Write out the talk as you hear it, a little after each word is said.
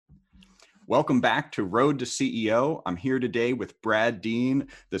Welcome back to Road to CEO. I'm here today with Brad Dean,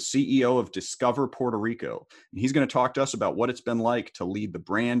 the CEO of Discover Puerto Rico. And he's going to talk to us about what it's been like to lead the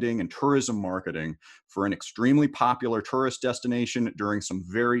branding and tourism marketing for an extremely popular tourist destination during some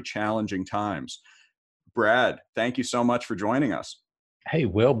very challenging times. Brad, thank you so much for joining us. Hey,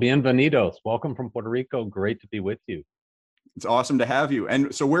 Will, bienvenidos. Welcome from Puerto Rico. Great to be with you. It's awesome to have you.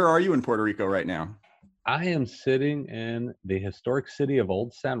 And so where are you in Puerto Rico right now? I am sitting in the historic city of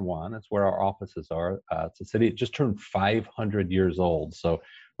Old San Juan. That's where our offices are. It's a city that just turned 500 years old. So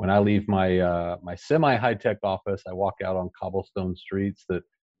when I leave my semi-high-tech office, I walk out on cobblestone streets that,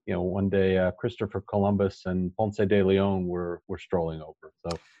 one day Christopher Columbus and Ponce de Leon were strolling over. So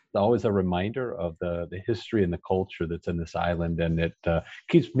it's always a reminder of the history and the culture that's in this island, and it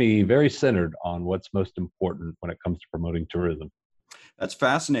keeps me very centered on what's most important when it comes to promoting tourism. That's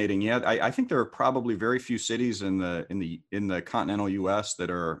fascinating. Yeah, I think there are probably very few cities in the continental U.S. that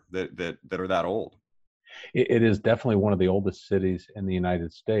are that old. It is definitely one of the oldest cities in the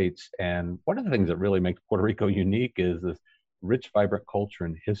United States. And one of the things that really makes Puerto Rico unique is this rich, vibrant culture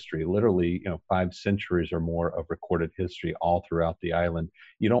and history. Literally, 5 centuries or more of recorded history all throughout the island.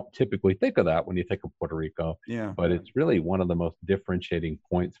 You don't typically think of that when you think of Puerto Rico, Yeah. but it's really one of the most differentiating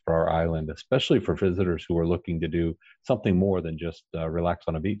points for our island, especially for visitors who are looking to do something more than just relax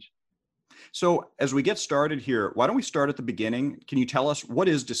on a beach. So as we get started here, why don't we start at the beginning? Can you tell us what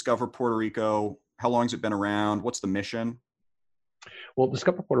is Discover Puerto Rico? How long has it been around? What's the mission? Well,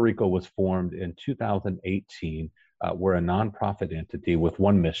 Discover Puerto Rico was formed in 2018. We're a nonprofit entity with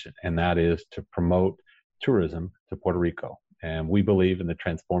one mission, and that is to promote tourism to Puerto Rico. And we believe in the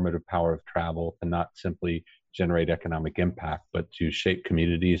transformative power of travel to not simply generate economic impact, but to shape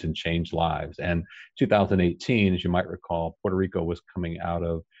communities and change lives. And 2018, as you might recall, Puerto Rico was coming out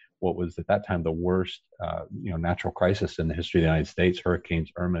of what was at that time the worst, natural crisis in the history of the United States.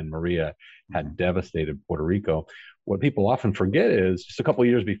 Hurricanes Irma and Maria had devastated Puerto Rico. What people often forget is just a couple of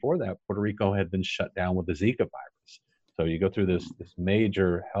years before that, Puerto Rico had been shut down with the Zika virus. So you go through this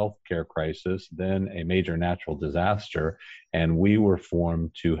major healthcare crisis, then a major natural disaster, and we were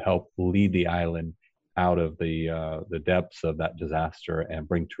formed to help lead the island out of the depths of that disaster and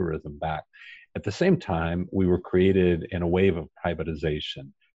bring tourism back. At the same time, we were created in a wave of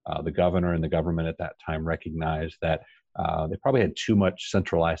privatization. The governor and the government at that time recognized that they probably had too much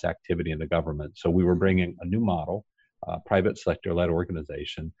centralized activity in the government. So we were bringing a new model, private sector-led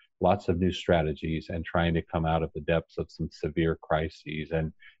organization, lots of new strategies, and trying to come out of the depths of some severe crises.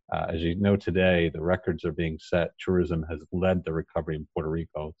 And as you know today, the records are being set. Tourism has led the recovery in Puerto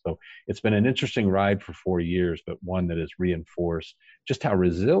Rico. So it's been an interesting ride for 4 years, but one that has reinforced just how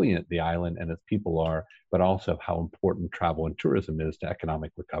resilient the island and its people are, but also how important travel and tourism is to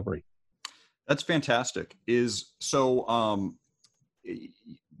economic recovery. That's fantastic. Is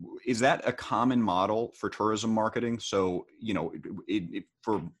that a common model for tourism marketing? So,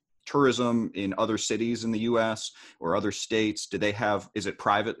 for tourism in other cities in the US or other states, is it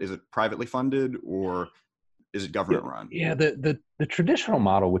privately funded, or is it government run? Yeah, the traditional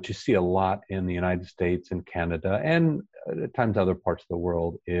model, which you see a lot in the United States and Canada, and at times other parts of the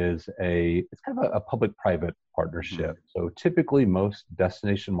world, it's kind of a public-private partnership. So typically, most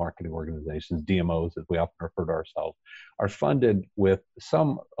destination marketing organizations, DMOs, as we often refer to ourselves, are funded with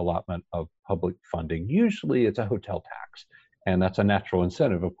some allotment of public funding. Usually, it's a hotel tax, and that's a natural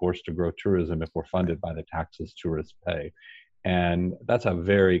incentive, of course, to grow tourism if we're funded by the taxes tourists pay. And that's a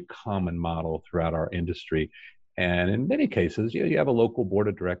very common model throughout our industry. And in many cases, you have a local board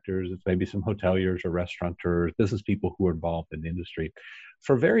of directors, it's maybe some hoteliers or restaurateurs, business people who are involved in the industry.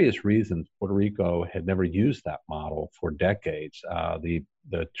 For various reasons, Puerto Rico had never used that model for decades. The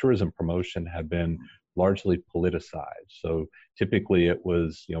tourism promotion had been largely politicized. So typically it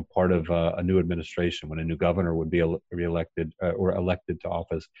was, part of a new administration. When a new governor would be reelected or elected to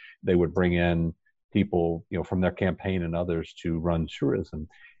office, they would bring in people, from their campaign and others to run tourism.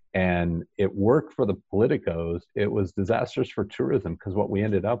 And it worked for the politicos. It was disastrous for tourism, because what we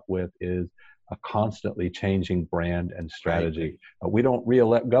ended up with is a constantly changing brand and strategy. Right. We don't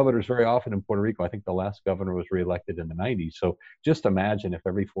reelect governors very often in Puerto Rico. I think the last governor was reelected in the 90s. So just imagine if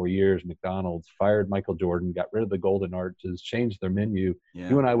every 4 years McDonald's fired Michael Jordan, got rid of the golden arches, changed their menu. Yeah.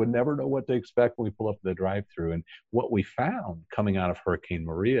 You and I would never know what to expect when we pull up to the drive-thru. And what we found coming out of Hurricane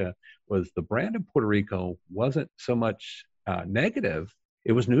Maria was the brand of Puerto Rico wasn't so much negative,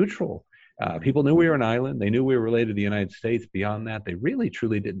 it was neutral. People knew we were an island. They knew we were related to the United States. Beyond that, they really,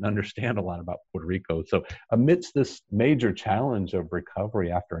 truly didn't understand a lot about Puerto Rico. So amidst this major challenge of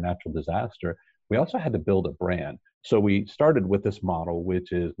recovery after a natural disaster, we also had to build a brand. So we started with this model,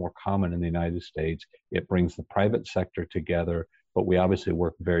 which is more common in the United States. It brings the private sector together but we obviously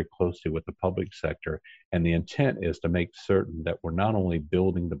work very closely with the public sector. And the intent is to make certain that we're not only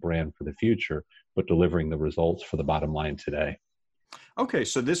building the brand for the future, but delivering the results for the bottom line today. Okay,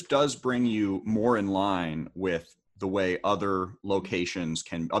 so this does bring you more in line with the way other locations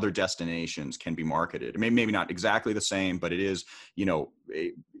can, other destinations can be marketed. I mean, maybe not exactly the same, but it is,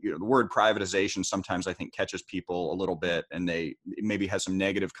 the word privatization sometimes I think catches people a little bit, and it maybe has some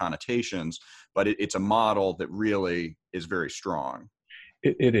negative connotations, but it's a model that really is very strong.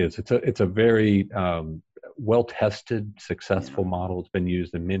 It is. It's a very well-tested, successful model. It's been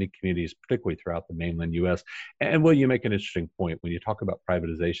used in many communities, particularly throughout the mainland U.S. And well, you make an interesting point when you talk about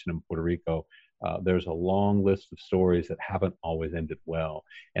privatization in Puerto Rico. There's a long list of stories that haven't always ended well.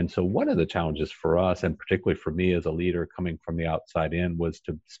 And so one of the challenges for us, and particularly for me as a leader coming from the outside in, was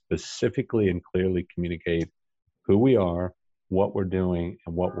to specifically and clearly communicate who we are, what we're doing,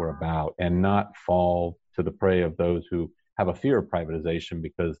 and what we're about, and not fall to the prey of those who have a fear of privatization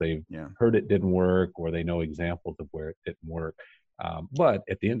because they've heard it didn't work or they know examples of where it didn't work. But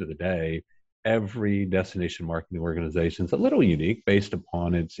at the end of the day, every destination marketing organization is a little unique based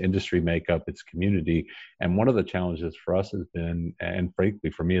upon its industry makeup, its community. And one of the challenges for us has been, and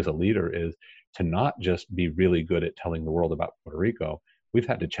frankly for me as a leader, is to not just be really good at telling the world about Puerto Rico. We've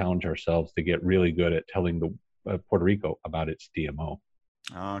had to challenge ourselves to get really good at telling the Puerto Rico about its DMO.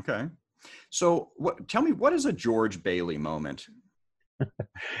 Okay. So tell me, what is a George Bailey moment?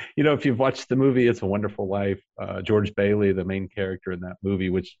 If you've watched the movie It's a Wonderful Life, George Bailey, the main character in that movie,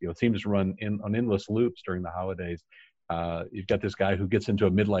 which seems to run on endless loops during the holidays, you've got this guy who gets into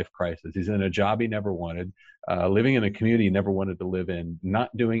a midlife crisis. He's in a job he never wanted, living in a community he never wanted to live in,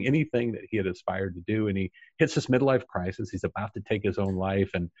 not doing anything that he had aspired to do, and he hits this midlife crisis. He's about to take his own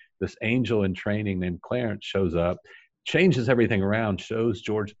life, and this angel in training named Clarence shows up, changes everything around, shows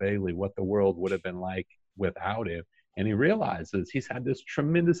George Bailey what the world would have been like without him. And he realizes he's had this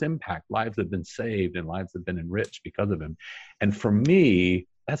tremendous impact. Lives have been saved and lives have been enriched because of him. And for me,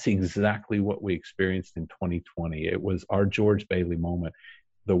 that's exactly what we experienced in 2020. It was our George Bailey moment.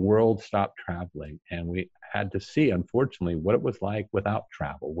 The world stopped traveling, and we had to see, unfortunately, what it was like without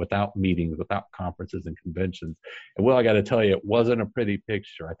travel, without meetings, without conferences and conventions. And well, I got to tell you, it wasn't a pretty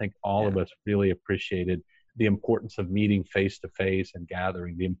picture. I think all of us really appreciated the importance of meeting face to face and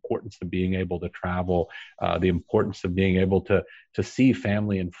gathering, the importance of being able to travel, the importance of being able to see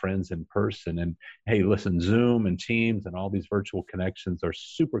family and friends in person. And hey, listen, Zoom and Teams and all these virtual connections are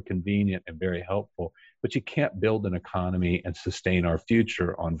super convenient and very helpful, but you can't build an economy and sustain our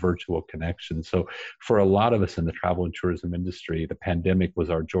future on virtual connections. So for a lot of us in the travel and tourism industry, the pandemic was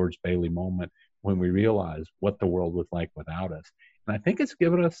our George Bailey moment when we realized what the world was like without us. And I think it's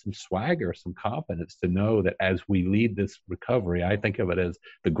given us some swagger, some confidence to know that as we lead this recovery, I think of it as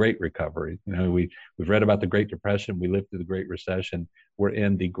the Great Recovery. We've read about the Great Depression. We lived through the Great Recession. We're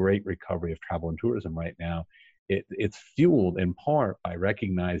in the Great Recovery of travel and tourism right now. It's fueled in part by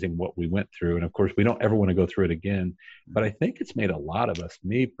recognizing what we went through. And of course, we don't ever want to go through it again. But I think it's made a lot of us,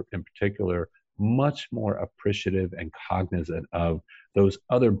 me in particular, much more appreciative and cognizant of those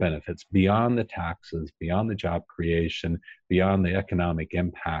other benefits beyond the taxes, beyond the job creation, beyond the economic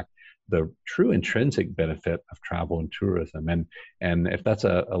impact, the true intrinsic benefit of travel and tourism. And if that's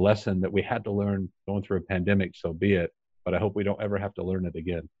a lesson that we had to learn going through a pandemic, so be it. But I hope we don't ever have to learn it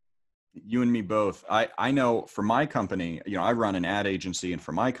again. You and me both. I know for my company, I run an ad agency, and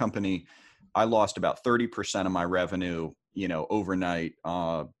for my company, I lost about 30% of my revenue, overnight.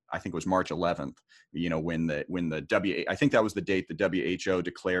 I think it was March 11th, when I think that was the date the WHO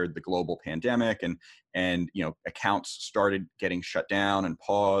declared the global pandemic, and accounts started getting shut down and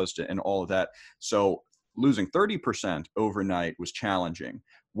paused and all of that. So losing 30% overnight was challenging.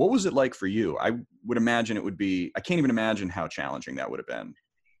 What was it like for you? I would imagine I can't even imagine how challenging that would have been.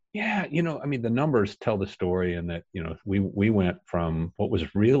 Yeah, the numbers tell the story, and that, we went from what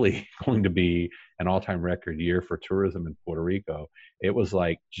was really going to be an all-time record year for tourism in Puerto Rico. It was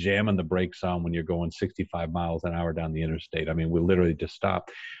like jamming the brakes on when you're going 65 miles an hour down the interstate. I mean, we literally just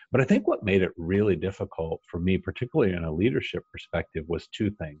stopped. But I think what made it really difficult for me, particularly in a leadership perspective, was two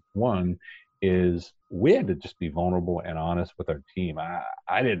things. One is we had to just be vulnerable and honest with our team.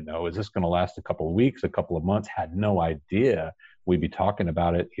 I didn't know, is this going to last a couple of weeks, a couple of months? Had no idea we'd be talking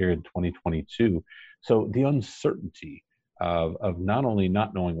about it here in 2022. So the uncertainty of not only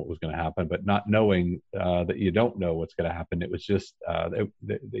not knowing what was going to happen, but not knowing that you don't know what's going to happen. It was just,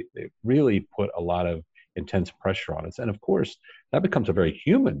 they really put a lot of intense pressure on us. And of course, that becomes a very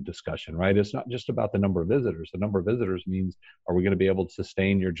human discussion, right? It's not just about the number of visitors. The number of visitors means, are we going to be able to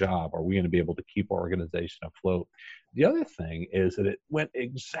sustain your job? Are we going to be able to keep our organization afloat? The other thing is that it went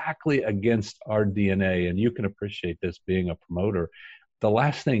exactly against our DNA, and you can appreciate this being a promoter. The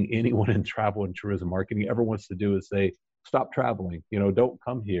last thing anyone in travel and tourism marketing ever wants to do is say, stop traveling, don't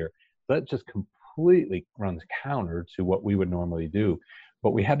come here. That just completely runs counter to what we would normally do.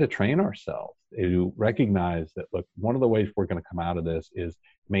 But we had to train ourselves to recognize that, look, one of the ways we're going to come out of this is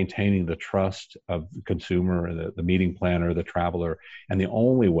maintaining the trust of the consumer, the meeting planner, the traveler. And the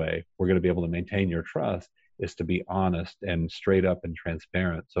only way we're going to be able to maintain your trust is to be honest and straight up and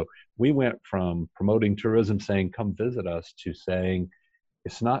transparent. So we went from promoting tourism, saying, come visit us, to saying,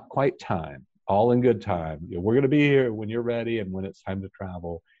 it's not quite time, all in good time. We're going to be here when you're ready and when it's time to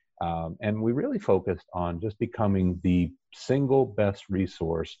travel. And we really focused on just becoming the single best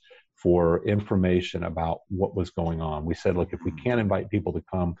resource for information about what was going on. We said, look, if we can't invite people to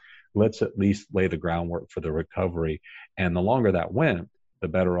come, let's at least lay the groundwork for the recovery. And the longer that went, the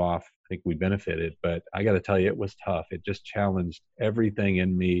better off I think we benefited. But I got to tell you, it was tough. It just challenged everything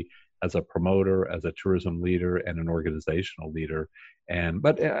in me as a promoter, as a tourism leader, and an organizational leader.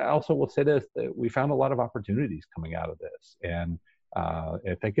 But I also will say this, that we found a lot of opportunities coming out of this. And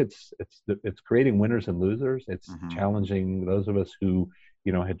I think it's creating winners and losers. It's challenging those of us who,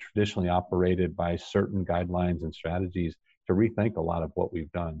 had traditionally operated by certain guidelines and strategies to rethink a lot of what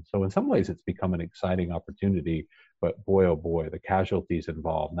we've done. So in some ways, it's become an exciting opportunity. But boy, oh boy, the casualties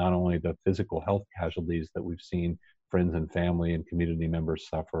involved, not only the physical health casualties that we've seen friends and family and community members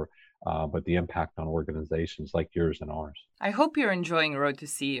suffer, but the impact on organizations like yours and ours. I hope you're enjoying Road to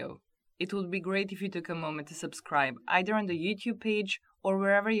CEO. It would be great if you took a moment to subscribe either on the YouTube page or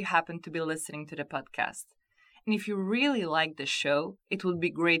wherever you happen to be listening to the podcast. And if you really like the show, it would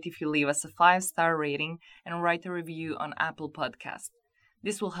be great if you leave us a 5-star rating and write a review on Apple Podcasts.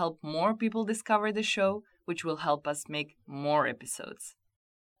 This will help more people discover the show, which will help us make more episodes.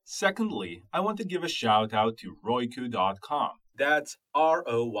 Secondly, I want to give a shout out to Royku.com. That's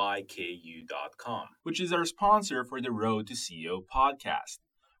ROYKU.com, which is our sponsor for the Road to CEO podcast.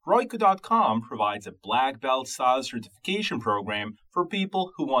 Royku.com provides a black belt style certification program for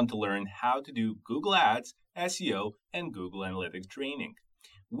people who want to learn how to do Google Ads, SEO, and Google Analytics training.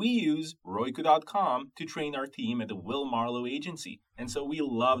 We use Royku.com to train our team at the Will Marlowe Agency, and so we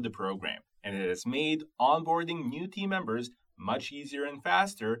love the program. And it has made onboarding new team members much easier and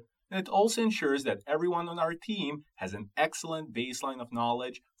faster, and it also ensures that everyone on our team has an excellent baseline of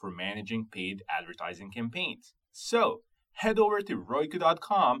knowledge for managing paid advertising campaigns. So, head over to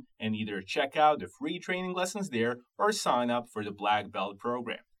Royku.com and either check out the free training lessons there or sign up for the Black Belt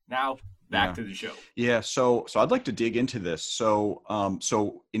program. Now, back to the show. Yeah, so I'd like to dig into this. So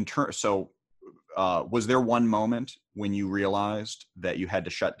was there one moment when you realized that you had to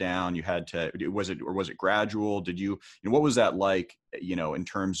shut down? Was it gradual? Did you what was that like? In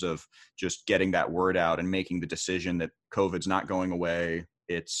terms of just getting that word out and making the decision that COVID's not going away.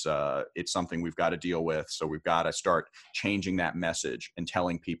 It's something we've got to deal with. So we've got to start changing that message and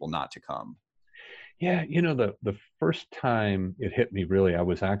telling people not to come. Yeah, the first time it hit me, really, I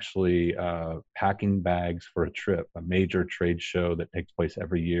was actually packing bags for a trip, a major trade show that takes place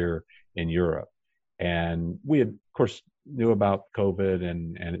every year in Europe. And we had, of course, knew about COVID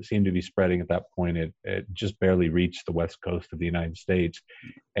and it seemed to be spreading at that point. It just barely reached the West Coast of the United States.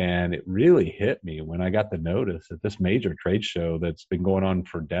 And it really hit me when I got the notice that this major trade show that's been going on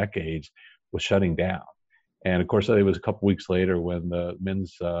for decades was shutting down. And of course, it was a couple weeks later when the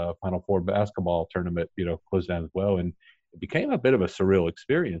men's Final Four basketball tournament, closed down as well. And it became a bit of a surreal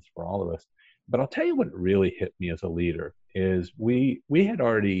experience for all of us. But I'll tell you what really hit me as a leader is we had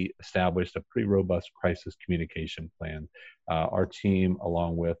already established a pretty robust crisis communication plan. Our team,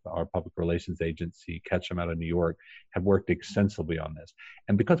 along with our public relations agency, Ketchum out of New York, had worked extensively on this.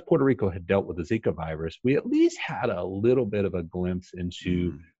 And because Puerto Rico had dealt with the Zika virus, we at least had a little bit of a glimpse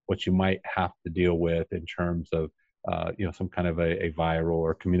into what you might have to deal with in terms of some kind of a viral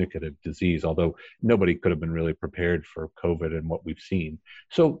or communicative disease, although nobody could have been really prepared for COVID and what we've seen.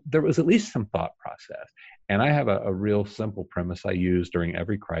 So there was at least some thought process. And I have a real simple premise I use during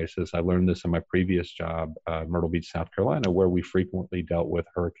every crisis. I learned this in my previous job, Myrtle Beach, South Carolina, where we frequently dealt with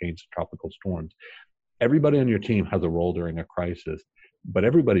hurricanes and tropical storms. Everybody on your team has a role during a crisis, but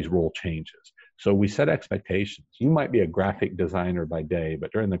everybody's role changes. So we set expectations. You might be a graphic designer by day,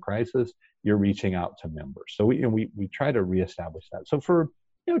 but during the crisis, you're reaching out to members. So we try to reestablish that. So for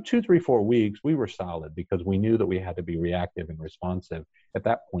 2, 3, 4 weeks, we were solid because we knew that we had to be reactive and responsive. At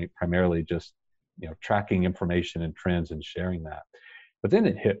that point, primarily just tracking information and trends and sharing that. But then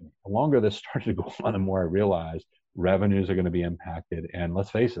it hit me. The longer this started to go on, the more I realized revenues are going to be impacted. And let's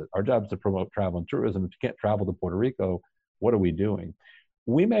face it, our job is to promote travel and tourism. If you can't travel to Puerto Rico, what are we doing?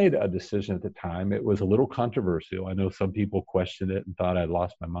 We made a decision at the time. It was a little controversial. I know some people questioned it and thought I'd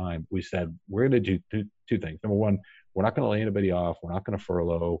lost my mind. We said, we're going to do two things. Number one, we're not going to lay anybody off. We're not going to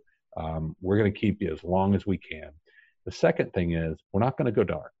furlough. We're going to keep you as long as we can. The second thing is we're not going to go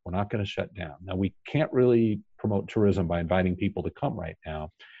dark. We're not going to shut down. Now, we can't really promote tourism by inviting people to come right now,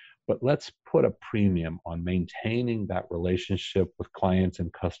 but let's put a premium on maintaining that relationship with clients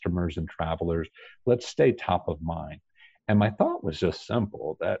and customers and travelers. Let's stay top of mind. And my thought was just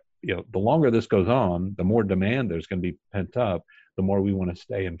simple, that the longer this goes on, the more demand there's going to be pent up, the more we want to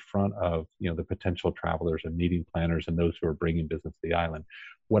stay in front of the potential travelers and meeting planners and those who are bringing business to the island.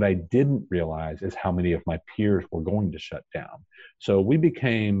 What I didn't realize is how many of my peers were going to shut down. So we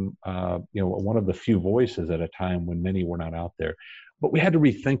became one of the few voices at a time when many were not out there. But we had to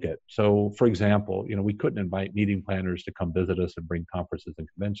rethink it. So, for example, we couldn't invite meeting planners to come visit us and bring conferences and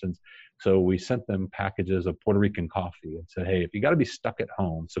conventions. So we sent them packages of Puerto Rican coffee and said, hey, if you got to be stuck at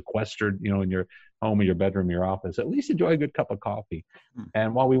home, sequestered, in your home or your bedroom, your office, at least enjoy a good cup of coffee.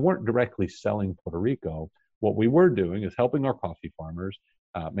 And while we weren't directly selling Puerto Rico, what we were doing is helping our coffee farmers,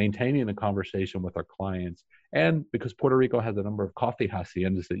 maintaining the conversation with our clients. And because Puerto Rico has a number of coffee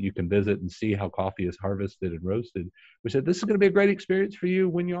haciendas that you can visit and see how coffee is harvested and roasted, we said, this is going to be a great experience for you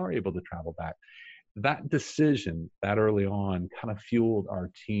when you are able to travel back. That decision that early on kind of fueled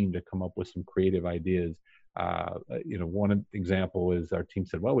our team to come up with some creative ideas. One example is our team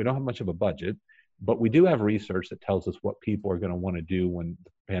said, well, we don't have much of a budget, but we do have research that tells us what people are going to want to do when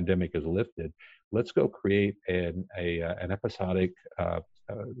the pandemic is lifted. Let's go create an episodic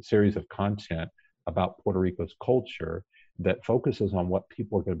series of content about Puerto Rico's culture that focuses on what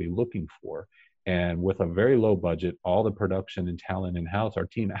people are going to be looking for. And with a very low budget, all the production and talent in-house, our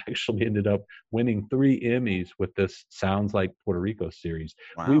team actually ended up winning 3 Emmys with this Sounds Like Puerto Rico series.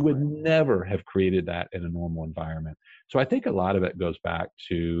 Wow. We would never have created that in a normal environment. So I think a lot of it goes back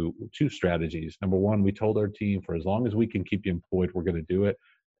to 2 strategies. Number one, we told our team, for as long as we can keep you employed, we're going to do it.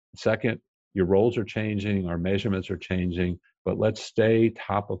 Second, your roles are changing, our measurements are changing, but let's stay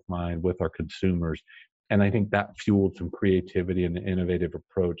top of mind with our consumers. And I think that fueled some creativity and an innovative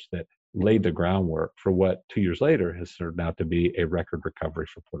approach that laid the groundwork for what 2 years later has turned out to be a record recovery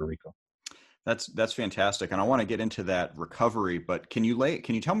for Puerto Rico. That's fantastic. And I want to get into that recovery, but can you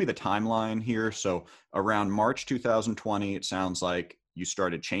tell me the timeline here? So around March 2020, it sounds like you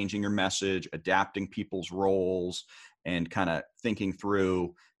started changing your message, adapting people's roles, and kind of thinking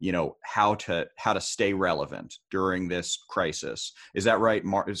through, how to stay relevant during this crisis. Is that right?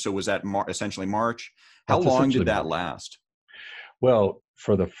 So was that essentially March? How long did that last? Well,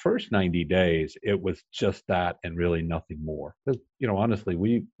 for the first 90 days, it was just that and really nothing more. Because, honestly,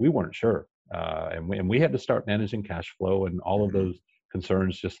 we weren't sure. And we had to start managing cash flow and all of those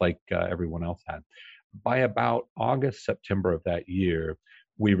concerns, just like everyone else had. By about August, September of that year,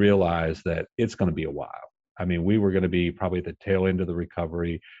 we realized that it's going to be a while. I mean, we were going to be probably at the tail end of the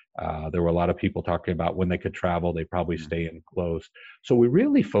recovery. There were a lot of people talking about when they could travel, they probably stay in close. So we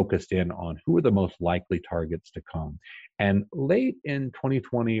really focused in on who are the most likely targets to come. And late in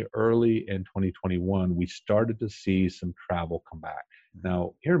 2020, early in 2021, we started to see some travel come back.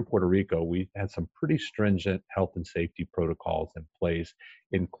 Now, here in Puerto Rico, we had some pretty stringent health and safety protocols in place,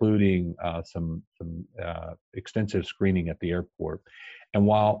 including some extensive screening at the airport. And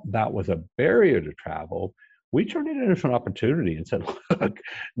while that was a barrier to travel, we turned it into an opportunity and said, look,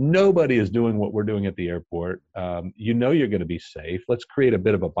 nobody is doing what we're doing at the airport. You're going to be safe. Let's create a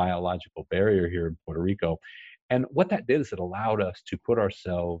bit of a biological barrier here in Puerto Rico. And what that did is it allowed us to put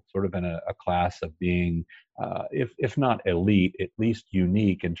ourselves sort of in a class of being, if not elite, at least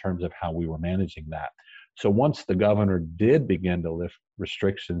unique in terms of how we were managing that. So once the governor did begin to lift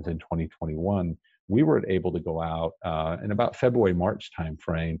restrictions in 2021, we were able to go out in about February, March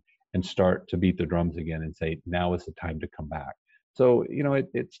timeframe and start to beat the drums again and say, now is the time to come back. So,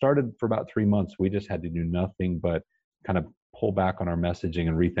 it started for about 3 months. We just had to do nothing but kind of pull back on our messaging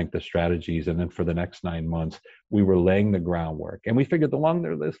and rethink the strategies. And then for the next 9 months, we were laying the groundwork. And we figured the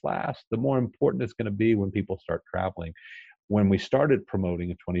longer this lasts, the more important it's going to be when people start traveling. When we started promoting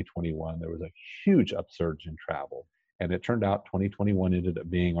in 2021, there was a huge upsurge in travel. And it turned out 2021 ended up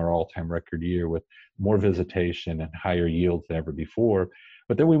being our all-time record year with more visitation and higher yields than ever before.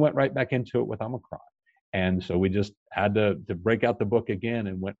 But then we went right back into it with Omicron. And so we just had to break out the book again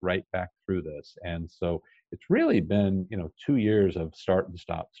and went right back through this. And so it's really been, 2 years of start and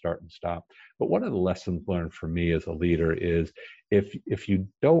stop. But one of the lessons learned for me as a leader is if you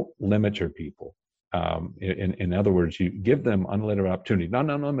don't limit your people, In other words, you give them unlimited opportunity, not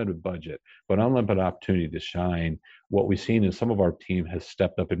an unlimited budget, but unlimited opportunity to shine. What we've seen is some of our team has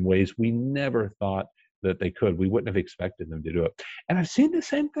stepped up in ways we never thought that they could. We wouldn't have expected them to do it. And I've seen the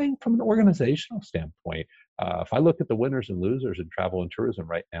same thing from an organizational standpoint. If I look at the winners and losers in travel and tourism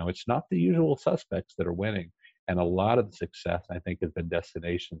right now, it's not the usual suspects that are winning. And a lot of the success, I think, has been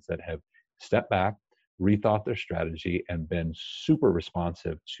destinations that have stepped back, rethought their strategy, and been super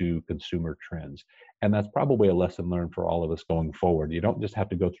responsive to consumer trends. And that's probably a lesson learned for all of us going forward. You don't just have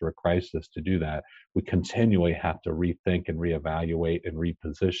to go through a crisis to do that. We continually have to rethink and reevaluate and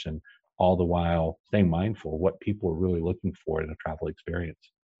reposition, all the while staying mindful of what people are really looking for in a travel experience.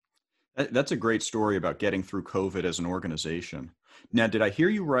 That's a great story about getting through COVID as an organization. Now, did I hear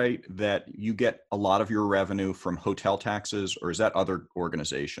you right that you get a lot of your revenue from hotel taxes, or is that other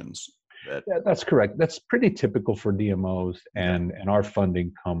organizations? Yeah, that's correct. That's pretty typical for DMOs, and our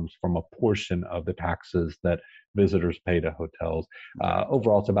funding comes from a portion of the taxes that visitors pay to hotels.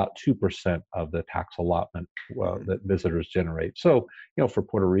 Overall, it's about 2% of the tax allotment that visitors generate. So, for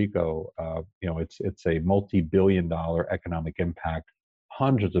Puerto Rico, it's a multi-billion-dollar economic impact,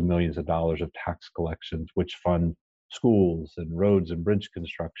 hundreds of millions of dollars of tax collections, which fund schools and roads and bridge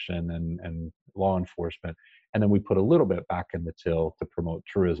construction and law enforcement. And then we put a little bit back in the till to promote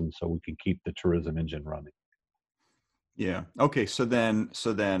tourism so we can keep the tourism engine running. Yeah. Okay. So then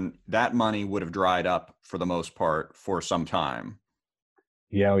that money would have dried up for the most part for some time.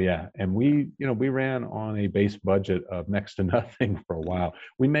 Yeah. And we ran on a base budget of next to nothing for a while.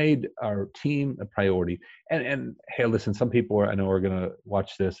 We made our team a priority. And hey, listen, some people I know are going to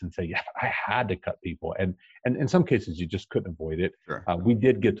watch this and say, yeah, I had to cut people. And in some cases, you just couldn't avoid it. Sure. We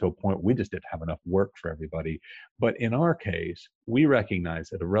did get to a point we just didn't have enough work for everybody. But in our case, we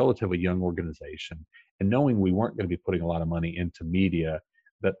recognized that a relatively young organization, and knowing we weren't going to be putting a lot of money into media,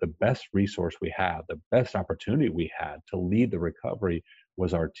 that the best resource we had, the best opportunity we had to lead the recovery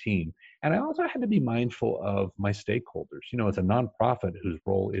was our team. And I also had to be mindful of my stakeholders. As a nonprofit whose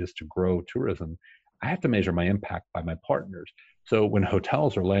role is to grow tourism, I have to measure my impact by my partners. So when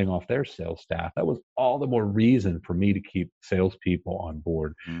hotels are laying off their sales staff, that was all the more reason for me to keep salespeople on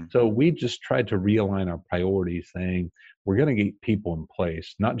board. So we just tried to realign our priorities, saying we're going to get people in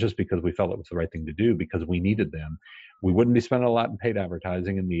place, not just because we felt it was the right thing to do, because we needed them. We wouldn't be spending a lot in paid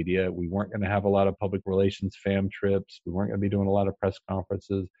advertising and media. We weren't going to have a lot of public relations fam trips. We weren't going to be doing a lot of press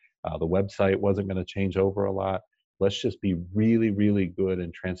conferences. The website wasn't going to change over a lot. Let's just be really, really good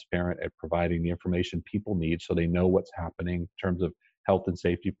and transparent at providing the information people need so they know what's happening in terms of health and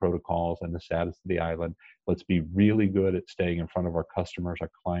safety protocols and the status of the island. Let's be really good at staying in front of our customers,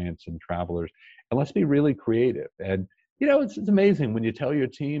 our clients, and travelers. And let's be really creative. And, it's amazing when you tell your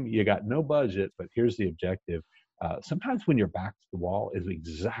team you got no budget, but here's the objective. Sometimes when your back's to the wall is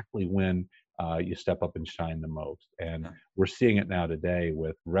exactly when you step up and shine the most. And we're seeing it now today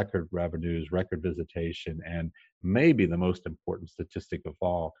with record revenues, record visitation, and maybe the most important statistic of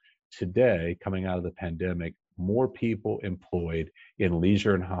all, today, coming out of the pandemic, more people employed in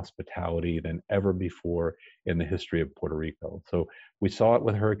leisure and hospitality than ever before in the history of Puerto Rico. So we saw it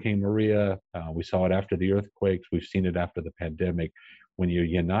with Hurricane Maria. We saw it after the earthquakes. We've seen it after the pandemic. When you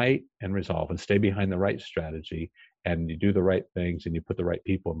unite and resolve and stay behind the right strategy, and you do the right things and you put the right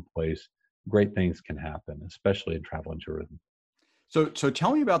people in place, great things can happen, especially in travel and tourism. So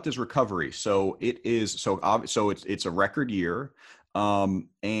tell me about this recovery. So it's a record year. I'll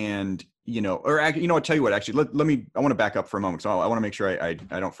tell you what, actually, I want to back up for a moment. So I want to make sure I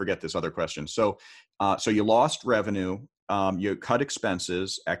don't forget this other question. So you lost revenue, you cut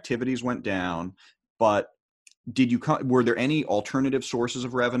expenses, activities went down, but were there any alternative sources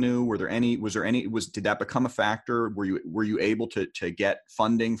of revenue? Did that become a factor? Were you able to get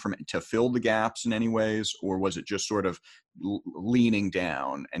funding to fill the gaps in any ways, or was it just sort of leaning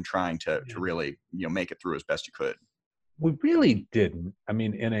down and trying to really, make it through as best you could? We really didn't. I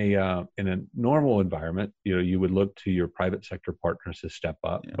mean, in a normal environment, you would look to your private sector partners to step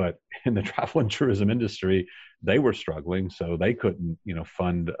up. Yeah. But in the travel and tourism industry, they were struggling, so they couldn't,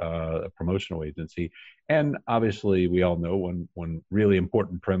 fund a promotional agency. And obviously, we all know one really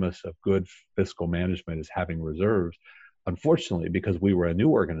important premise of good fiscal management is having reserves. Unfortunately, because we were a new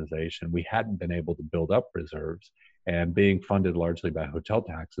organization, we hadn't been able to build up reserves. And being funded largely by hotel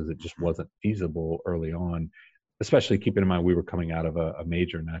taxes, it just wasn't feasible early on, especially keeping in mind we were coming out of a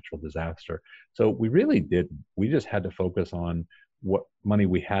major natural disaster. So we really didn't. We just had to focus on what money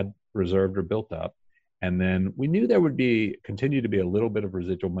we had reserved or built up. And then we knew there would continue to be a little bit of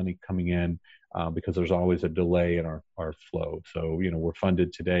residual money coming in because there's always a delay in our flow. So, we're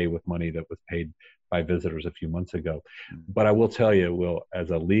funded today with money that was paid by visitors a few months ago. But I will tell you, Will, as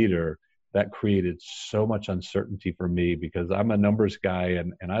a leader, that created so much uncertainty for me because I'm a numbers guy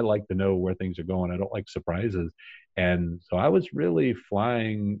and I like to know where things are going. I don't like surprises. And so I was really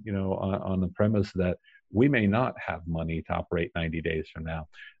flying, on the premise that we may not have money to operate 90 days from now.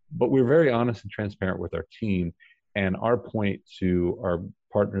 But we're very honest and transparent with our team. And our point to our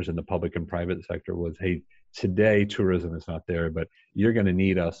partners in the public and private sector was, hey, today tourism is not there, but you're going to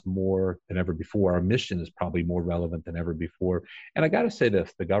need us more than ever before. Our mission is probably more relevant than ever before. And I got to say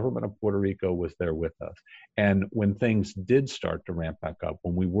this, the government of Puerto Rico was there with us. And when things did start to ramp back up,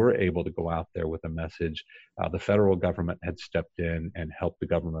 when we were able to go out there with a message, the federal government had stepped in and helped the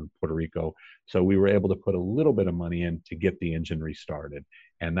government of Puerto Rico. So we were able to put a little bit of money in to get the engine restarted.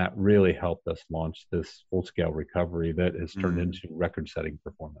 And that really helped us launch this full-scale recovery that has turned into record-setting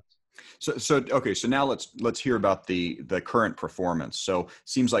performance. So now let's hear about the current performance. So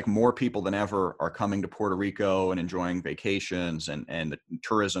seems like more people than ever are coming to Puerto Rico and enjoying vacations, and the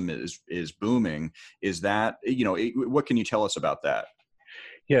tourism is booming. Is that, what can you tell us about that?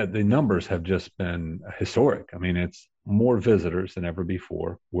 Yeah, the numbers have just been historic. I mean, it's more visitors than ever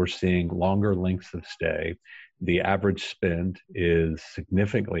before. We're seeing longer lengths of stay. The average spend is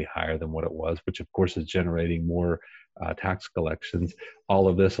significantly higher than what it was, which of course is generating more tax collections. All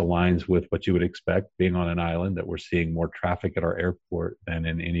of this aligns with what you would expect being on an island, that we're seeing more traffic at our airport than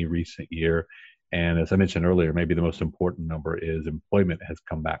in any recent year. And as I mentioned earlier, maybe the most important number is employment has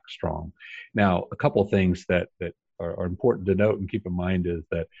come back strong. Now, a couple of things that are important to note and keep in mind is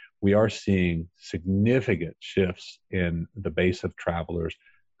that we are seeing significant shifts in the base of travelers,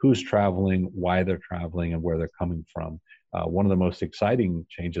 who's traveling, why they're traveling, and where they're coming from. One of the most exciting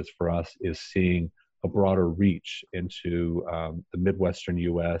changes for us is seeing a broader reach into the Midwestern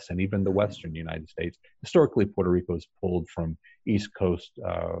U.S. and even the Western United States. Historically, Puerto Rico is pulled from East Coast,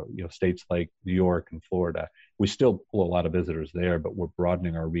 states like New York and Florida. We still pull a lot of visitors there, but we're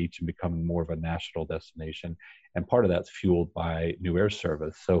broadening our reach and becoming more of a national destination. And part of that's fueled by new air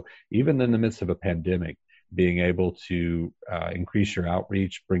service. So even in the midst of a pandemic, being able to increase your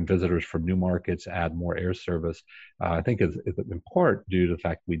outreach, bring visitors from new markets, add more air service, I think is in part due to the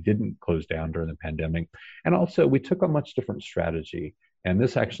fact we didn't close down during the pandemic. And also we took a much different strategy. And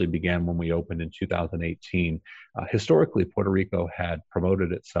this actually began when we opened in 2018. Historically, Puerto Rico had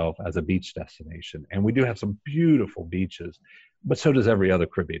promoted itself as a beach destination. And we do have some beautiful beaches, but so does every other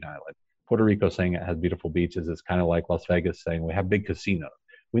Caribbean island. Puerto Rico saying it has beautiful beaches is kind of like Las Vegas saying we have big casinos.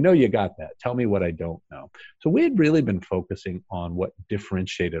 We know you got that. Tell me what I don't know. So we had really been focusing on what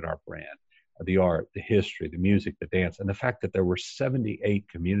differentiated our brand, the art, the history, the music, the dance, and the fact that there were 78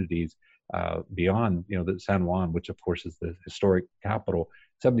 communities beyond, the San Juan, which of course is the historic capital,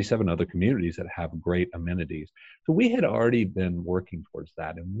 77 other communities that have great amenities. So we had already been working towards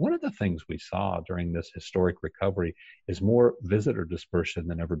that. And one of the things we saw during this historic recovery is more visitor dispersion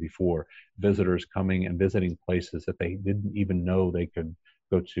than ever before. Visitors coming and visiting places that they didn't even know they could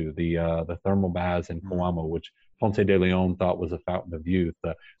go to, the thermal baths in Coamo, which Ponce de Leon thought was a fountain of youth,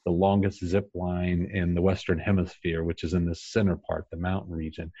 the longest zip line in the Western Hemisphere, which is in the center part, the mountain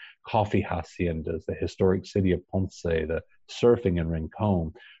region, coffee haciendas, the historic city of Ponce, the surfing in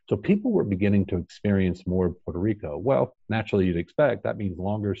Rincon. So people were beginning to experience more of Puerto Rico. Well, naturally you'd expect that means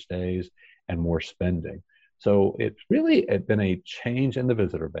longer stays and more spending. So it's really been a change in the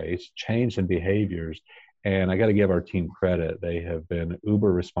visitor base, change in behaviors. And I got to give our team credit. They have been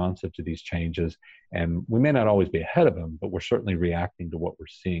uber responsive to these changes. And we may not always be ahead of them, but we're certainly reacting to what we're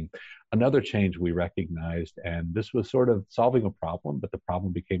seeing. Another change we recognized, and this was sort of solving a problem, but the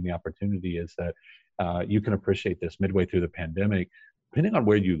problem became the opportunity, is that you can appreciate this midway through the pandemic. Depending on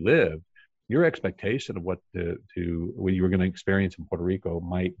where you live, your expectation of what you were going to experience in Puerto Rico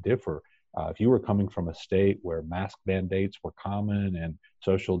might differ. If you were coming from a state where mask mandates were common and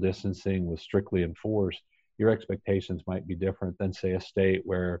social distancing was strictly enforced, your expectations might be different than, say, a state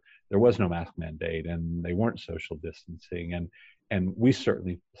where there was no mask mandate and they weren't social distancing. And we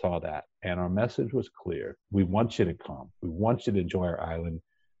certainly saw that. And our message was clear. We want you to come. We want you to enjoy our island,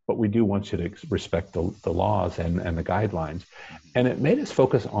 but we do want you to respect the laws and the guidelines. And it made us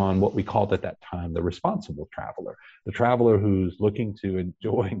focus on what we called at that time the responsible traveler, the traveler who's looking to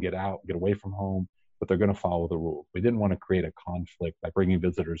enjoy and get out, get away from home, but they're going to follow the rules. We didn't want to create a conflict by bringing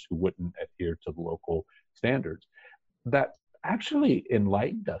visitors who wouldn't adhere to the local standards. That actually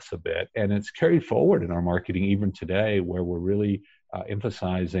enlightened us a bit, and it's carried forward in our marketing even today, where we're really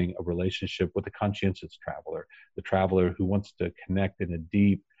emphasizing a relationship with the conscientious traveler, the traveler who wants to connect in a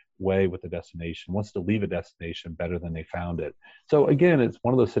deep way with the destination, wants to leave a destination better than they found it. So again, it's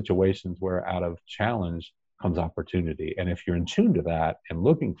one of those situations where out of challenge comes opportunity. And if you're in tune to that and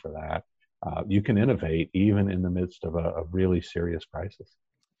looking for that, you can innovate even in the midst of a really serious crisis.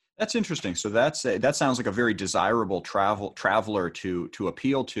 That's interesting. So that sounds like a very desirable traveler to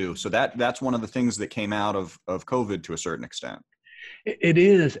appeal to. So that's one of the things that came out of COVID to a certain extent. It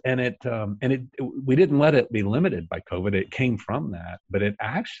is, we didn't let it be limited by COVID. It came from that, but it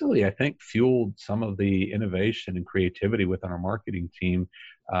actually, I think, fueled some of the innovation and creativity within our marketing team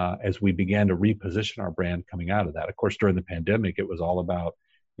as we began to reposition our brand coming out of that. Of course, during the pandemic, it was all about,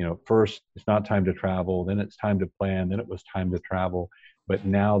 first it's not time to travel, then it's time to plan, then it was time to travel. But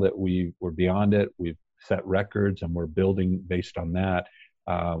now that we're beyond it, we've set records and we're building based on that.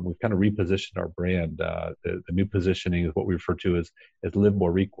 We've kind of repositioned our brand. The new positioning is what we refer to as Live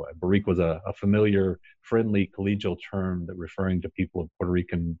Boricua. Boricua is a familiar, friendly, collegial term that referring to people of Puerto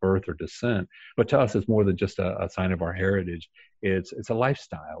Rican birth or descent. But to us, it's more than just a sign of our heritage. It's a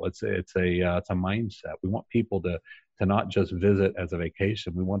lifestyle. It's a mindset. We want people to not just visit as a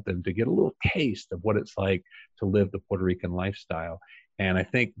vacation. We want them to get a little taste of what it's like to live the Puerto Rican lifestyle. And I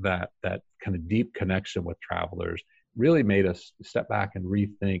think that kind of deep connection with travelers really made us step back and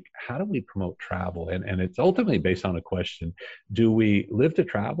rethink, how do we promote travel? And it's ultimately based on a question: do we live to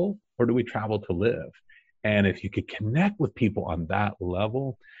travel, or do we travel to live? And if you could connect with people on that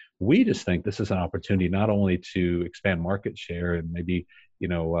level, we just think this is an opportunity not only to expand market share and maybe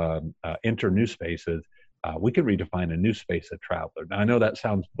enter new spaces. We could redefine a new space of traveler. Now, I know that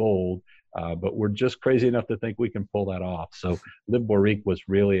sounds bold, but we're just crazy enough to think we can pull that off. So Live Boricua was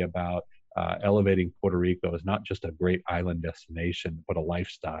really about elevating Puerto Rico as not just a great island destination, but a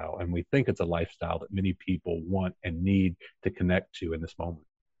lifestyle. And we think it's a lifestyle that many people want and need to connect to in this moment.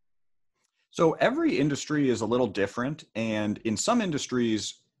 So every industry is a little different. And in some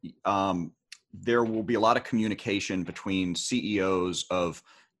industries, there will be a lot of communication between CEOs of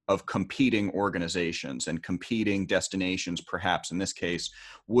competing organizations and competing destinations, perhaps in this case.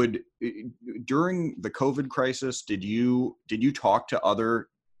 During the COVID crisis, did you talk to other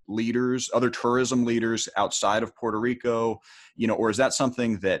leaders, other tourism leaders outside of Puerto Rico, or is that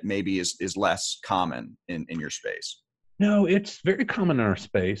something that maybe is less common in your space? No, it's very common in our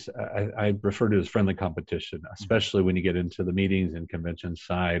space. I refer to it as friendly competition, especially when you get into the meetings and convention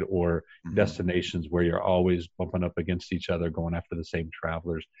side or destinations where you're always bumping up against each other, going after the same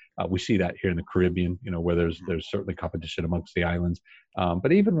travelers. We see that here in the Caribbean, where there's certainly competition amongst the islands.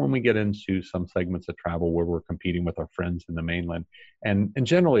 But even when we get into some segments of travel where we're competing with our friends in the mainland, and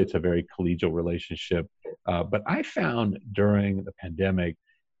generally it's a very collegial relationship. But I found during the pandemic,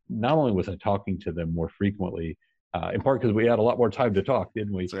 not only was I talking to them more frequently, in part because we had a lot more time to talk,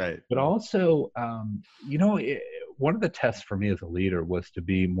 didn't we? That's right. But also, one of the tests for me as a leader was to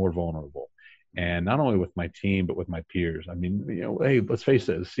be more vulnerable. And not only with my team, but with my peers. I mean, hey, let's face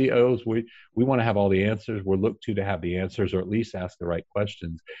it, as CEOs, we want to have all the answers. We're looked to have the answers, or at least ask the right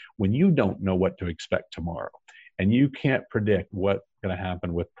questions. When you don't know what to expect tomorrow, and you can't predict what's going to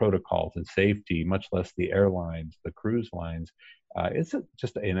happen with protocols and safety, much less the airlines, the cruise lines, it's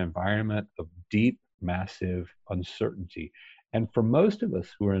just an environment of deep, massive uncertainty. And for most of us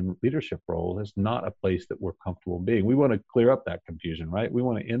who are in leadership roles, it's not a place that we're comfortable being. We want to clear up that confusion, right? We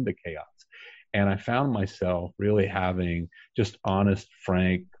want to end the chaos. And I found myself really having just honest,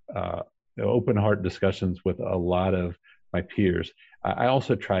 frank, open heart discussions with a lot of my peers. I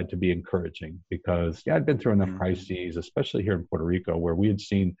also tried to be encouraging because I'd been through enough crises, especially here in Puerto Rico, where we had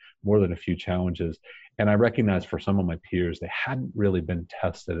seen more than a few challenges. And I recognized for some of my peers, they hadn't really been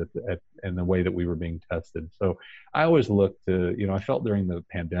tested in the way that we were being tested. So I always looked to, I felt during the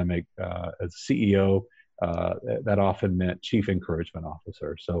pandemic as CEO, that often meant chief encouragement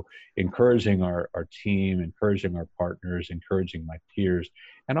officer. So encouraging our team, encouraging our partners, encouraging my peers,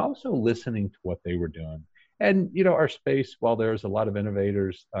 and also listening to what they were doing. And, our space, while there's a lot of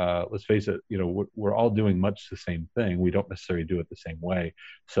innovators, let's face it, we're all doing much the same thing. We don't necessarily do it the same way.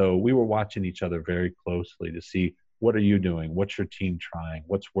 So we were watching each other very closely to see, what are you doing? What's your team trying?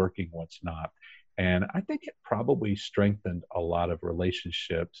 What's working? What's not? And I think it probably strengthened a lot of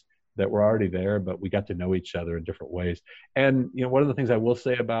relationships that were already there, but we got to know each other in different ways. And, one of the things I will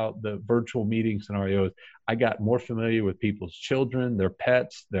say about the virtual meeting scenario is I got more familiar with people's children, their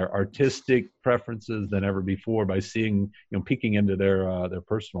pets, their artistic preferences than ever before by seeing, peeking into their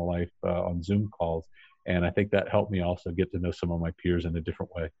personal life on Zoom calls. And I think that helped me also get to know some of my peers in a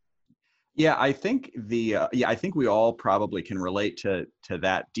different way. Yeah, I think I think we all probably can relate to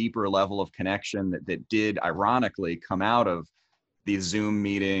that deeper level of connection that did ironically come out of these Zoom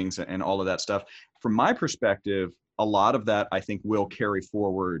meetings and all of that stuff. From my perspective, a lot of that I think will carry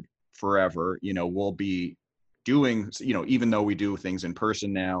forward forever. We'll be doing, even though we do things in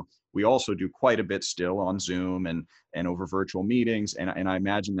person now, we also do quite a bit still on Zoom and over virtual meetings. And I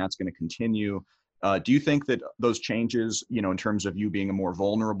imagine that's going to continue. Do you think that those changes, in terms of you being a more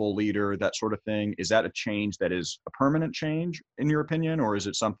vulnerable leader, that sort of thing, is that a change that is a permanent change in your opinion, or is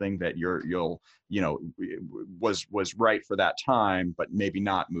it something that was right for that time, but maybe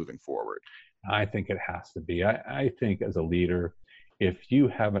not moving forward? I think it has to be. I think as a leader, if you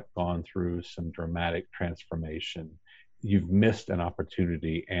haven't gone through some dramatic transformation, you've missed an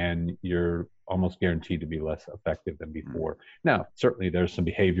opportunity and you're almost guaranteed to be less effective than before. Now, certainly there's some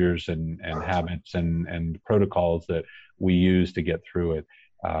behaviors and habits and protocols that we use to get through it.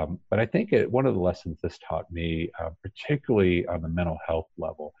 But I think one of the lessons this taught me, particularly on the mental health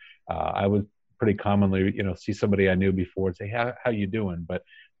level, I would pretty commonly, see somebody I knew before and say, how you doing? But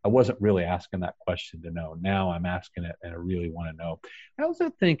I wasn't really asking that question to know. Now I'm asking it and I really want to know. I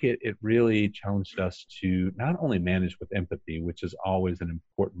also think it really challenged us to not only manage with empathy, which is always an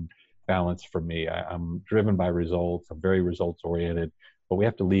important balance for me. I'm driven by results. I'm very results oriented, but we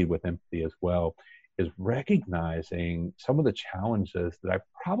have to lead with empathy as well, is recognizing some of the challenges that I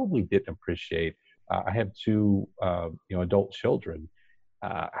probably didn't appreciate. I have two adult children.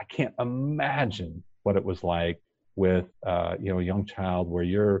 I can't imagine what it was like with a young child where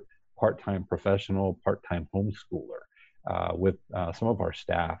you're part-time professional, part-time homeschooler, with some of our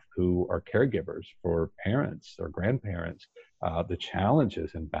staff who are caregivers for parents or grandparents. The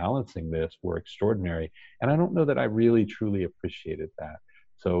challenges in balancing this were extraordinary. And I don't know that I really truly appreciated that.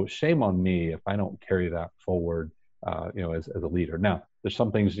 So shame on me if I don't carry that forward, as a leader. Now, there's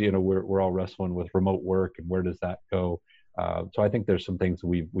some things, we're all wrestling with remote work and where does that go? So I think there's some things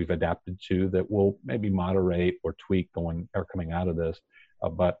we've adapted to that will maybe moderate or tweak coming out of this.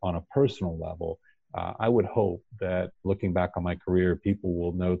 But on a personal level, I would hope that looking back on my career, people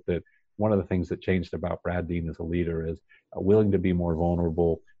will note that one of the things that changed about Brad Dean as a leader is willing to be more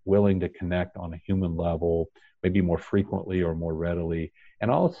vulnerable, willing to connect on a human level, maybe more frequently or more readily,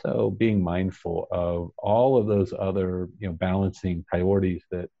 and also being mindful of all of those other, balancing priorities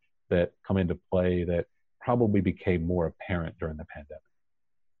that come into play that probably became more apparent during the pandemic.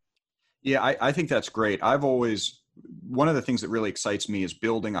 Yeah, I think that's great. One of the things that really excites me is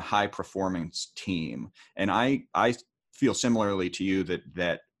building a high performance team. And I feel similarly to you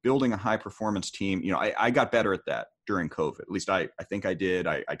that building a high performance team, I got better at that during COVID. At least I think I did.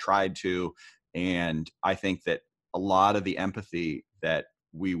 I tried to. And I think that a lot of the empathy that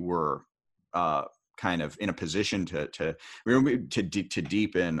we were kind of in a position to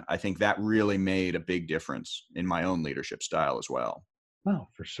deepen, I think that really made a big difference in my own leadership style as well. Oh,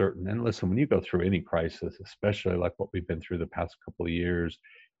 for certain. And listen, when you go through any crisis, especially like what we've been through the past couple of years,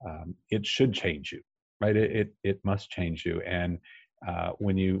 it should change you, right? It must change you. And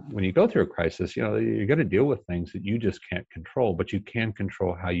when you go through a crisis, you're going to deal with things that you just can't control, but you can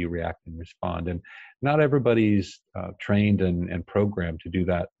control how you react and respond. And not everybody's trained and programmed to do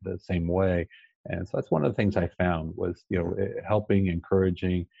that the same way. And so that's one of the things I found was, helping,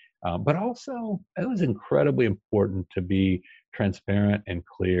 encouraging, but also it was incredibly important to be transparent and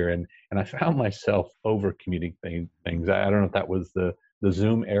clear. And I found myself over communicating things. I don't know if that was the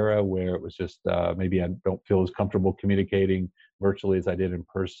Zoom era where it was just maybe I don't feel as comfortable communicating virtually as I did in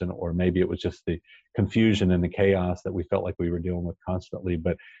person, or maybe it was just the confusion and the chaos that we felt like we were dealing with constantly.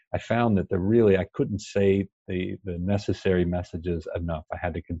 But I found that I couldn't say the necessary messages enough. I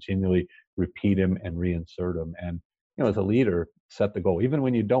had to continually repeat them and reinsert them. And, as a leader, set the goal. Even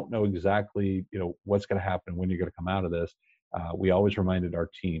when you don't know exactly, what's going to happen, when you're going to come out of this, we always reminded our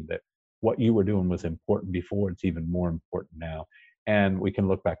team that what you were doing was important before, it's even more important now. And we can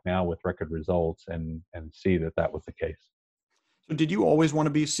look back now with record results and see that was the case. So did you always want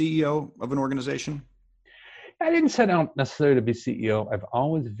to be CEO of an organization? I didn't set out necessarily to be CEO. I've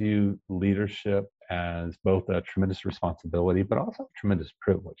always viewed leadership as both a tremendous responsibility, but also a tremendous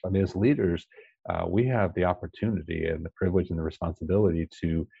privilege. I mean, as leaders, we have the opportunity and the privilege and the responsibility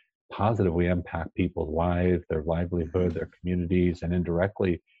to positively impact people's lives, their livelihood, their communities, and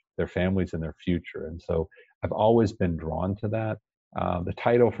indirectly their families and their future. And so I've always been drawn to that. The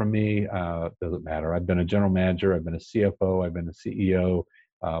title for me doesn't matter. I've been a general manager, I've been a CFO, I've been a CEO.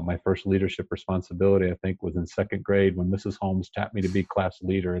 My first leadership responsibility, I think, was in second grade when Mrs. Holmes tapped me to be class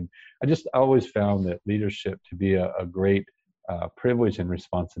leader. And I always found that leadership to be a great privilege and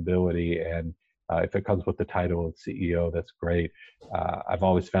responsibility. And if it comes with the title of CEO, that's great. I've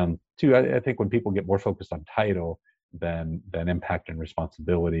always found, too, I think when people get more focused on title than impact and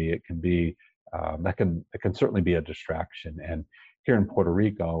responsibility, it can be, that can certainly be a distraction. And here in Puerto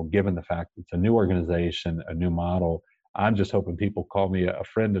Rico, given the fact it's a new organization, a new model, I'm just hoping people call me a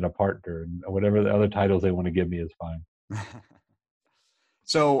friend and a partner, and whatever the other titles they want to give me is fine.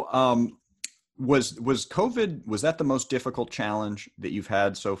 So Was COVID, was that the most difficult challenge that you've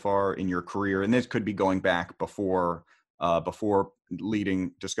had so far in your career? And this could be going back before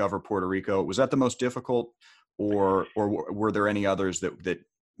leading Discover Puerto Rico. Was that the most difficult, or were there any others that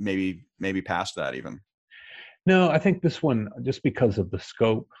maybe past that even? No, I think this one, just because of the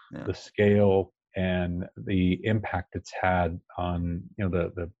scope, Yeah. the scale, and the impact it's had on,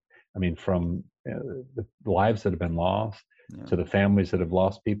 I mean, from the lives that have been lost, Yeah. to the families that have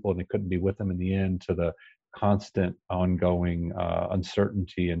lost people and they couldn't be with them in the end, to the constant ongoing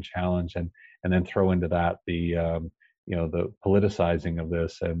uncertainty and challenge, and then throw into that the politicizing of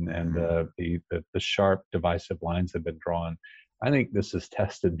this, and the sharp divisive lines that have been drawn. I think this has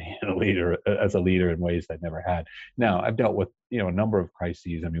tested me as a leader in ways I've never had. Now, I've dealt with a number of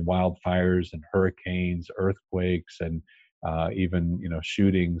crises. I mean, wildfires and hurricanes, earthquakes, and even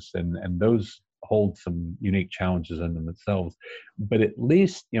shootings, and those hold some unique challenges in themselves. But at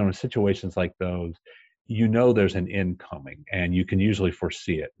least in situations like those, there's an end coming, and you can usually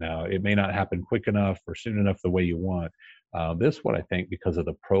foresee it. Now, it may not happen quick enough or soon enough the way you want. This one, I think, because of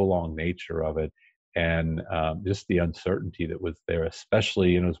the prolonged nature of it, and just the uncertainty that was there,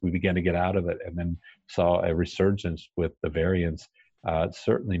 especially as we began to get out of it and then saw a resurgence with the variants, it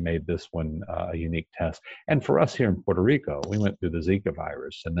certainly made this one a unique test. And for us here in Puerto Rico, we went through the Zika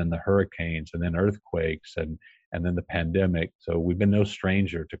virus, and then the hurricanes, and then earthquakes, and then the pandemic. So we've been no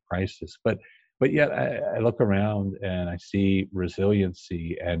stranger to crisis. But yet I look around and I see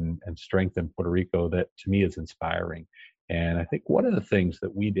resiliency and strength in Puerto Rico that to me is inspiring. And I think one of the things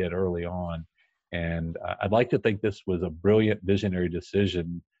that we did early on, and I'd like to think this was a brilliant visionary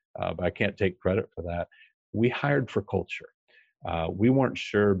decision, but I can't take credit for that. We hired for culture. We weren't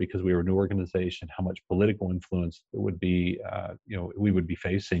sure, because we were a new organization, how much political influence it would be, we would be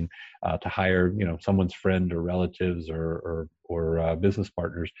facing to hire, someone's friend or relatives or business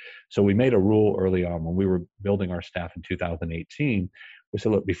partners. So we made a rule early on when we were building our staff in 2018. We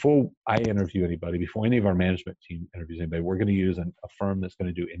said, look, before I interview anybody, before any of our management team interviews anybody, we're going to use a firm that's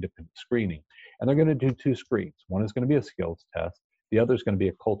going to do independent screening. And they're going to do 2 screens. One is going to be a skills test. The other is going to be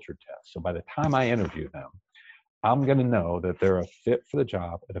a culture test. So by the time I interview them, I'm going to know that they're a fit for the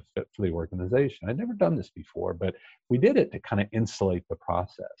job and a fit for the organization. I'd never done this before, but we did it to kind of insulate the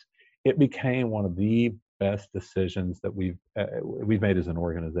process. It became one of the best decisions that we've made as an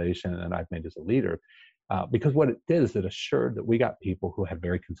organization, and I've made as a leader, because what it did is it assured that we got people who had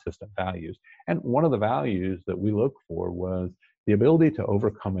very consistent values. And one of the values that we looked for was the ability to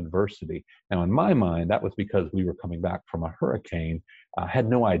overcome adversity. Now, in my mind, that was because we were coming back from a hurricane. I had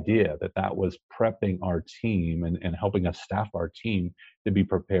no idea that was prepping our team and helping us staff our team to be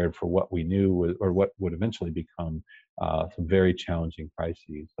prepared for what we knew or what would eventually become some very challenging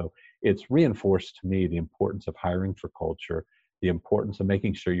crises. So it's reinforced to me the importance of hiring for culture, the importance of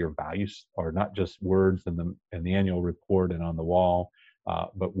making sure your values are not just words in the annual report and on the wall,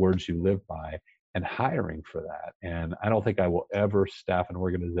 but words you live by, and hiring for that. And I don't think I will ever staff an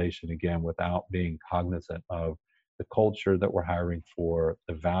organization again without being cognizant of the culture that we're hiring for,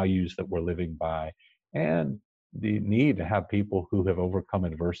 the values that we're living by, and the need to have people who have overcome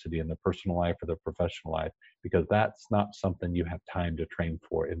adversity in their personal life or their professional life, because that's not something you have time to train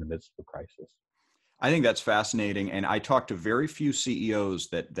for in the midst of a crisis. I think that's fascinating. And I talk to very few CEOs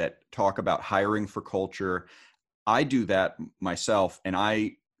that talk about hiring for culture. I do that myself, and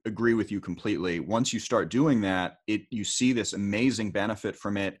I agree with you completely. Once you start doing that, you see this amazing benefit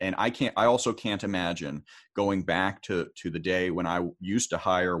from it. And I also can't imagine going back to the day when I used to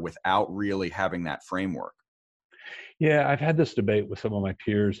hire without really having that framework. Yeah, I've had this debate with some of my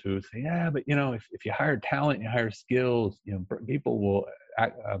peers who say, yeah, but if you hire talent, you hire skills, people will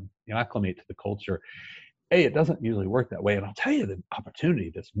acclimate to the culture. It doesn't usually work that way. And I'll tell you, the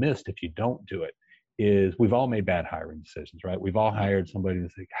opportunity that's missed if you don't do it is we've all made bad hiring decisions, right? We've all hired somebody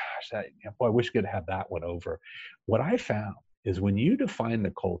and say, gosh, boy, I wish we could have that one over. What I found is when you define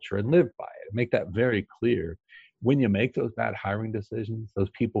the culture and live by it, and make that very clear, when you make those bad hiring decisions,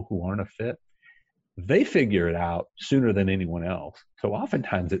 those people who aren't a fit, they figure it out sooner than anyone else. So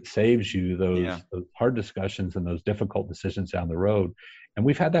oftentimes it saves you those hard discussions and those difficult decisions down the road. And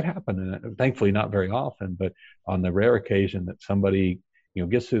we've had that happen, and thankfully not very often, but on the rare occasion that somebody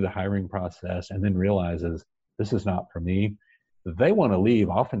gets through the hiring process and then realizes this is not for me, they want to leave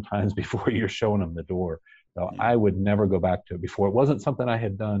oftentimes before you're showing them the door. So I would never go back to it before. It wasn't something I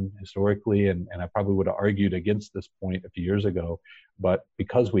had done historically, and I probably would have argued against this point a few years ago. But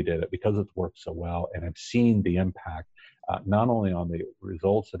because we did it, because it's worked so well, and I've seen the impact, not only on the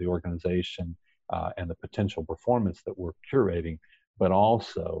results of the organization and the potential performance that we're curating, but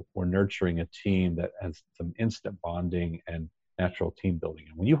also we're nurturing a team that has some instant bonding and natural team building.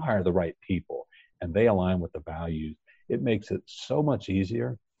 And when you hire the right people and they align with the values, it makes it so much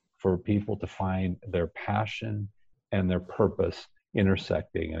easier for people to find their passion and their purpose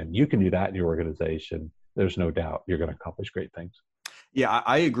intersecting. And you can do that in your organization. There's no doubt you're going to accomplish great things. Yeah,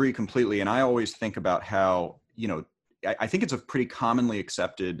 I agree completely. And I always think about how, I think it's a pretty commonly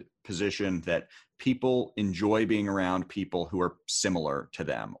accepted position that people enjoy being around people who are similar to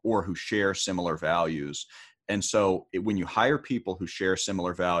them or who share similar values. And so when you hire people who share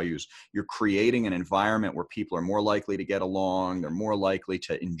similar values, you're creating an environment where people are more likely to get along. They're more likely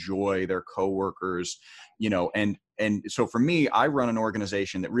to enjoy their coworkers, and so for me, I run an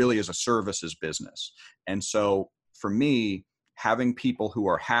organization that really is a services business. And so for me, having people who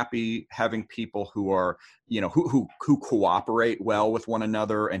are happy, having people who are, who cooperate well with one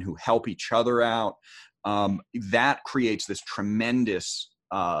another and who help each other out, that creates this tremendous,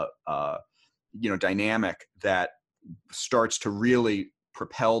 dynamic that starts to really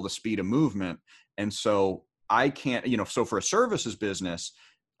propel the speed of movement. And so I can't, so for a services business,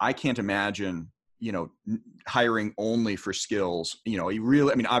 I can't imagine, hiring only for skills. You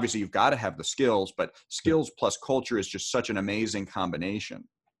really, obviously you've got to have the skills, but skills plus culture is just such an amazing combination.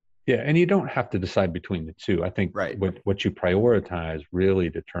 Yeah. And you don't have to decide between the two. I think right. what you prioritize really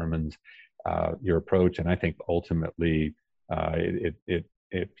determines your approach. And I think ultimately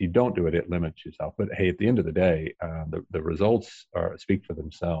if you don't do it, it limits yourself. But hey, at the end of the day, the results speak for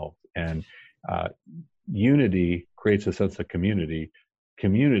themselves. And unity creates a sense of community.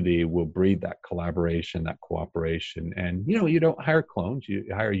 Community will breed that collaboration, that cooperation. And, you don't hire clones, you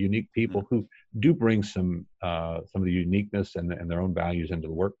hire unique people who do bring some of the uniqueness and their own values into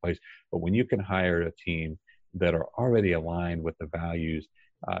the workplace. But when you can hire a team that are already aligned with the values,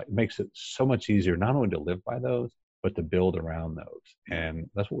 it makes it so much easier not only to live by those, but to build around those. And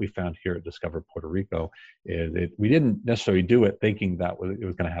that's what we found here at Discover Puerto Rico. We didn't necessarily do it thinking that it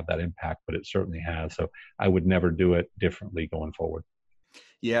was going to have that impact, but it certainly has. So I would never do it differently going forward.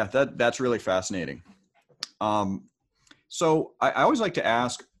 Yeah, that's really fascinating. So I always like to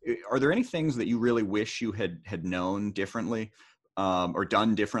ask, are there any things that you really wish you had known differently or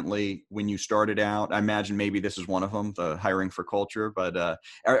done differently when you started out? I imagine maybe this is one of them, the hiring for culture, but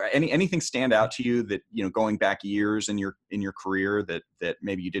anything stand out to you that, going back years in your career that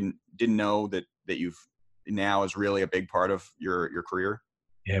maybe you didn't know that you've now is really a big part of your career?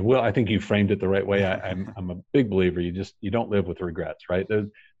 Yeah, well, I think you framed it the right way. I'm a big believer. You don't live with regrets, right?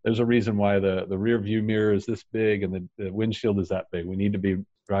 There's a reason why the rear view mirror is this big and the windshield is that big. We need to be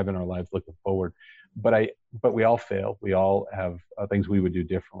driving our lives looking forward. But we all fail. We all have things we would do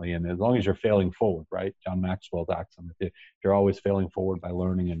differently. And as long as you're failing forward, right? John Maxwell's axiom: if you're always failing forward by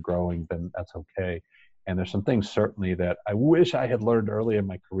learning and growing, then that's okay. And there's some things certainly that I wish I had learned early in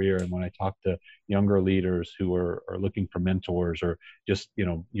my career. And when I talk to younger leaders who are looking for mentors or just,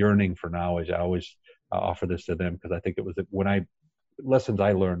 yearning for knowledge, I always offer this to them because I think it was lessons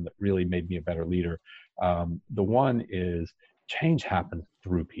I learned that really made me a better leader. The one is change happens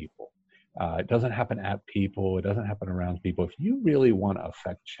through people. It doesn't happen at people. It doesn't happen around people. If you really want to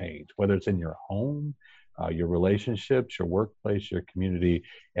affect change, whether it's in your home, your relationships, your workplace, your community,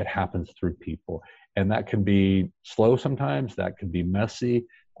 it happens through people. And that can be slow sometimes. That can be messy.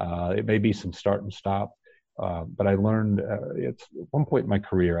 It may be some start and stop. But I learned at one point in my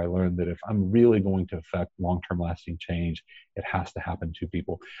career, I learned that if I'm really going to affect long-term lasting change, it has to happen to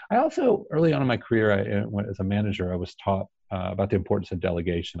people. I also, early on in my career, as a manager, I was taught about the importance of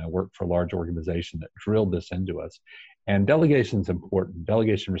delegation. I worked for a large organization that drilled this into us. And delegation is important.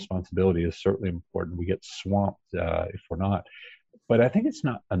 Delegation responsibility is certainly important. We get swamped if we're not. But I think it's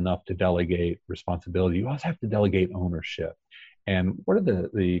not enough to delegate responsibility. You also have to delegate ownership. And one of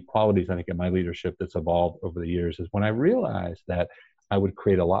the qualities, I think, in my leadership that's evolved over the years is when I realized that I would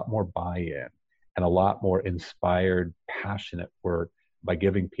create a lot more buy-in and a lot more inspired, passionate work by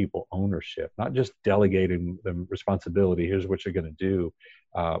giving people ownership, not just delegating them responsibility, here's what you're going to do,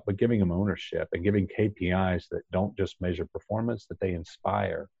 but giving them ownership and giving KPIs that don't just measure performance, that they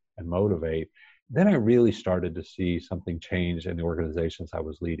inspire and motivate. Then I really started to see something change in the organizations I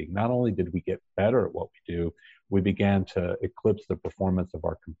was leading. Not only did we get better at what we do, we began to eclipse the performance of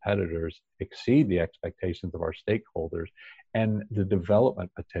our competitors, exceed the expectations of our stakeholders, and the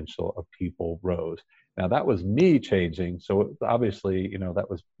development potential of people rose. Now that was me changing. So obviously, that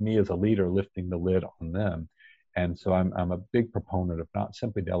was me as a leader lifting the lid on them. And so I'm a big proponent of not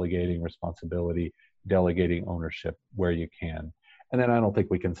simply delegating responsibility, delegating ownership where you can. And then I don't think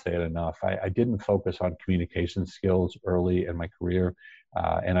we can say it enough. I didn't focus on communication skills early in my career.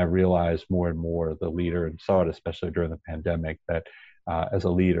 And I realized more and more the leader, and saw it especially during the pandemic, that as a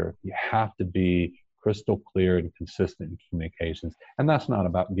leader, you have to be crystal clear and consistent in communications. And that's not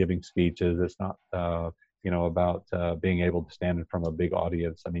about giving speeches. It's not, about being able to stand in front of a big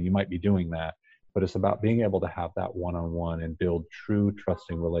audience. I mean, you might be doing that, but it's about being able to have that one-on-one and build true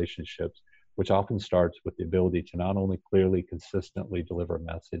trusting relationships, which often starts with the ability to not only clearly, consistently deliver a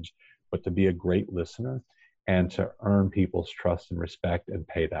message, but to be a great listener and to earn people's trust and respect and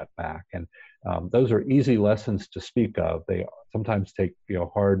pay that back. And those are easy lessons to speak of. They sometimes take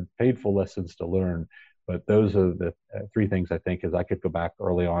hard, painful lessons to learn. But those are the three things I think as I could go back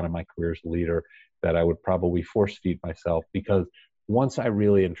early on in my career as a leader that I would probably force feed myself, because once I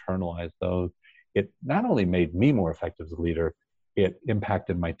really internalized those, it not only made me more effective as a leader, it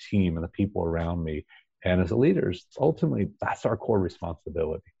impacted my team and the people around me. And as leaders, ultimately, that's our core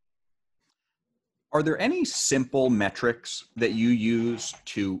responsibility. Are there any simple metrics that you use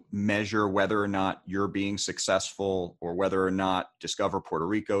to measure whether or not you're being successful or whether or not Discover Puerto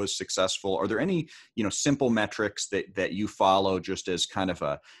Rico is successful? Are there any, simple metrics that you follow just as kind of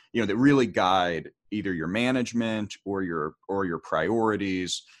a, that really guide either your management or your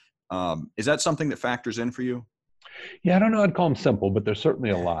priorities? Is that something that factors in for you? Yeah, I don't know. I'd call them simple, but there's certainly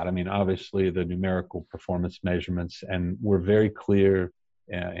a lot. I mean, obviously the numerical performance measurements, and we're very clear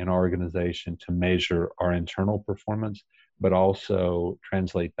in our organization to measure our internal performance, but also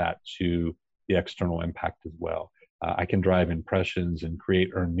translate that to the external impact as well. I can drive impressions and create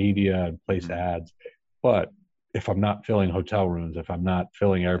earned media and place ads, but if I'm not filling hotel rooms, if I'm not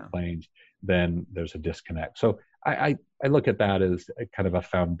filling airplanes, then there's a disconnect. So I look at that as a kind of a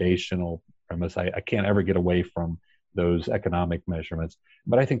foundational premise. I can't ever get away from those economic measurements,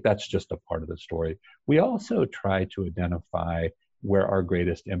 but I think that's just a part of the story. We also try to identify where our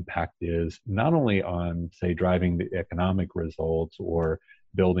greatest impact is, not only on, say, driving the economic results or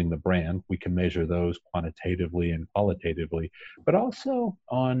building the brand, we can measure those quantitatively and qualitatively, but also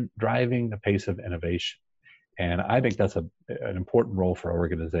on driving the pace of innovation. And I think that's an important role for our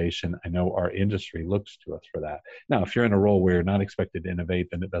organization. I know our industry looks to us for that. Now, if you're in a role where you're not expected to innovate,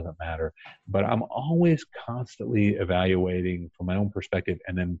 then it doesn't matter. But I'm always constantly evaluating from my own perspective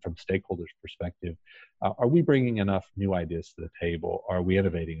and then from stakeholders' perspective, are we bringing enough new ideas to the table? Are we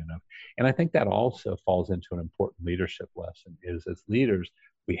innovating enough? And I think that also falls into an important leadership lesson is as leaders,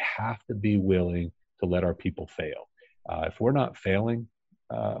 we have to be willing to let our people fail. If we're not failing,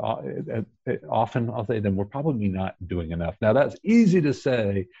 often I'll say then we're probably not doing enough. Now that's easy to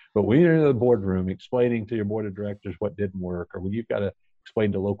say, but when you're in the boardroom explaining to your board of directors what didn't work, or when you've got to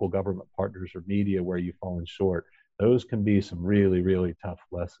explain to local government partners or media where you've fallen short, those can be some really, really tough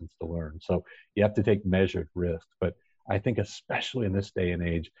lessons to learn. So you have to take measured risks. But I think especially in this day and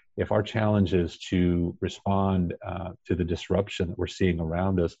age, if our challenge is to respond to the disruption that we're seeing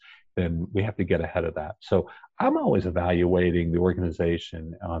around us, then we have to get ahead of that. So I'm always evaluating the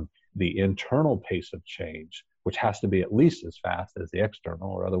organization on the internal pace of change, which has to be at least as fast as the external,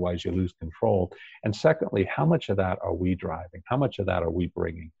 or otherwise you lose control. And secondly, how much of that are we driving? How much of that are we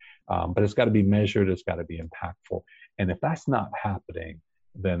bringing? But it's got to be measured. It's got to be impactful. And if that's not happening,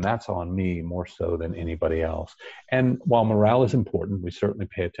 then that's on me more so than anybody else. And while morale is important, we certainly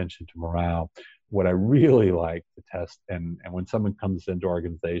pay attention to morale. What I really like to test, and when someone comes into our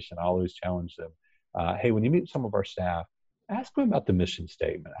organization, I always challenge them, hey, when you meet some of our staff, ask them about the mission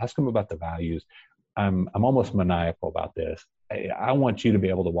statement, ask them about the values. I'm almost maniacal about this. I want you to be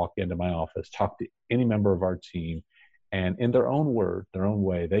able to walk into my office, talk to any member of our team, and in their own words, their own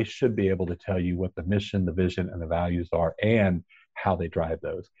way, they should be able to tell you what the mission, the vision, and the values are, and how they drive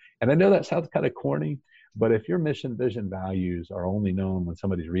those. And I know that sounds kind of corny, but if your mission, vision, values are only known when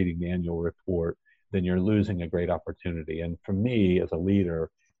somebody's reading the annual report, then you're losing a great opportunity. And for me as a leader,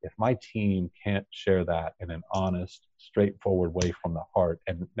 if my team can't share that in an honest, straightforward way from the heart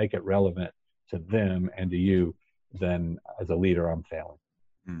and make it relevant to them and to you, then as a leader, I'm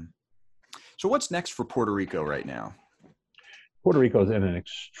failing. So what's next for Puerto Rico right now? Puerto Rico is in an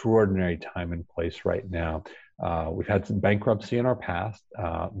extraordinary time and place right now. We've had some bankruptcy in our past.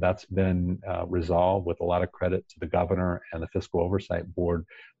 That's been resolved with a lot of credit to the governor and the Fiscal Oversight Board.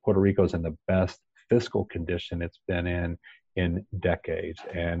 Puerto Rico is in the best fiscal condition it's been in decades.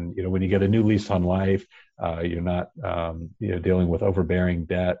 And when you get a new lease on life, you're not dealing with overbearing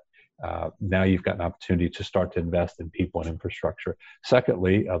debt. Now you've got an opportunity to start to invest in people and infrastructure.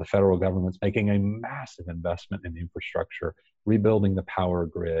 Secondly, the federal government's making a massive investment in infrastructure, rebuilding the power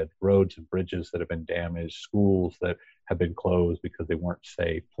grid, roads and bridges that have been damaged, schools that have been closed because they weren't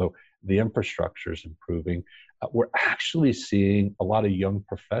safe. So the infrastructure is improving. We're actually seeing a lot of young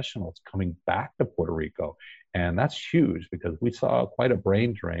professionals coming back to Puerto Rico. And that's huge because we saw quite a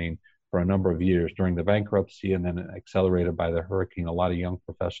brain drain for a number of years. During the bankruptcy and then accelerated by the hurricane, a lot of young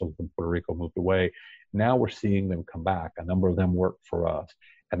professionals in Puerto Rico moved away. Now we're seeing them come back. A number of them work for us,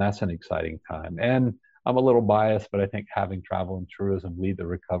 and that's an exciting time. And I'm a little biased, but I think having travel and tourism lead the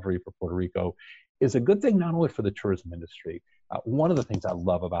recovery for Puerto Rico is a good thing, not only for the tourism industry. One of the things I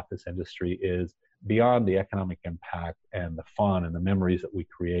love about this industry is beyond the economic impact and the fun and the memories that we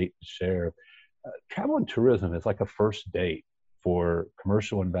create and share, travel and tourism is like a first date for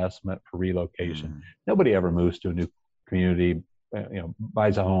commercial investment, for relocation. Nobody ever moves to a new community,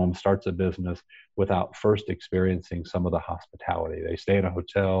 buys a home, starts a business without first experiencing some of the hospitality. They stay in a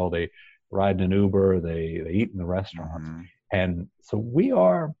hotel, they ride in an Uber, they eat in the restaurants. And so we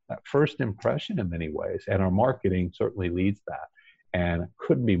are that first impression in many ways, and our marketing certainly leads that. And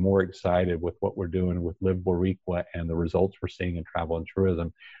couldn't be more excited with what we're doing with Live Boricua and the results we're seeing in travel and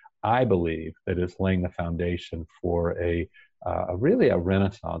tourism. I believe that it's laying the foundation for really a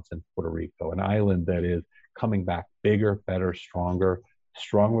renaissance in Puerto Rico, an island that is coming back bigger, better, stronger,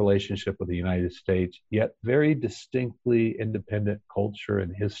 strong relationship with the United States, yet very distinctly independent culture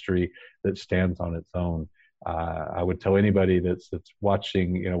and history that stands on its own. I would tell anybody that's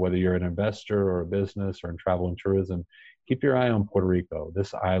watching, whether you're an investor or a business or in travel and tourism, keep your eye on Puerto Rico.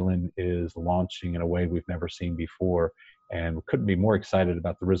 This island is launching in a way we've never seen before, and couldn't be more excited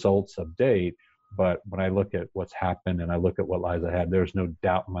about the results of date. But when I look at what's happened and I look at what lies ahead, there's no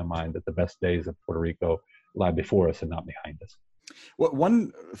doubt in my mind that the best days of Puerto Rico lie before us and not behind us. Well,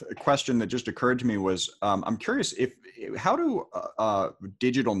 one question that just occurred to me was, I'm curious how do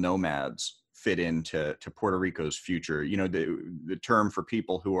digital nomads fit into Puerto Rico's future? The term for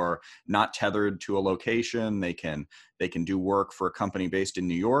people who are not tethered to a location, they can do work for a company based in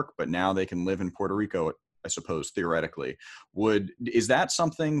New York, but now they can live in Puerto Rico, I suppose, theoretically. Is that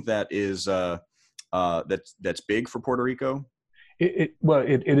something that is that's big for Puerto Rico? It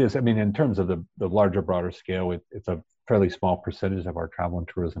is. I mean, in terms of the larger, broader scale, it's a fairly small percentage of our travel and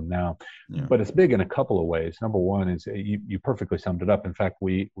tourism now, but it's big in a couple of ways. Number one is you perfectly summed it up. In fact,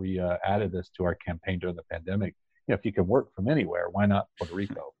 we added this to our campaign during the pandemic. If you can work from anywhere, why not Puerto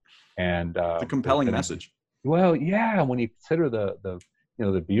Rico? And it's a compelling message. Well, yeah, when you consider the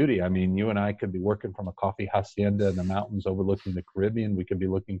beauty. I mean, you and I could be working from a coffee hacienda in the mountains overlooking the Caribbean. We could be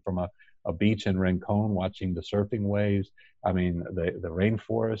looking from a beach in Rincon, watching the surfing waves. I mean, the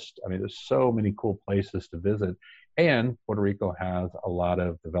rainforest. I mean, there's so many cool places to visit. And Puerto Rico has a lot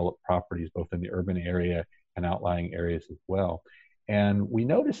of developed properties, both in the urban area and outlying areas as well. And we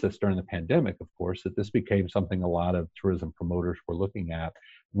noticed this during the pandemic, of course, that this became something a lot of tourism promoters were looking at.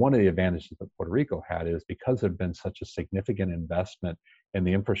 One of the advantages that Puerto Rico had is because there had been such a significant investment in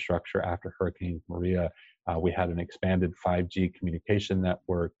the infrastructure after Hurricane Maria, we had an expanded 5G communication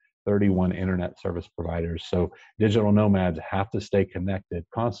network, 31 internet service providers. So digital nomads have to stay connected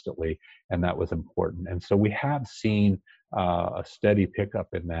constantly, and that was important. And so we have seen a steady pickup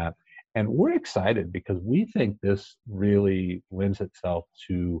in that. And we're excited because we think this really lends itself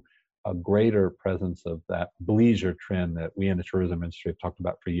to a greater presence of that leisure trend that we in the tourism industry have talked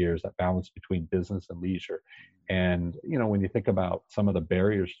about for years, that balance between business and leisure. And, when you think about some of the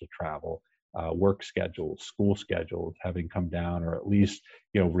barriers to travel, work schedules, school schedules having come down, or at least,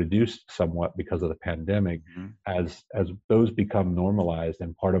 reduced somewhat because of the pandemic, as those become normalized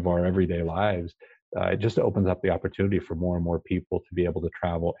and part of our everyday lives, it just opens up the opportunity for more and more people to be able to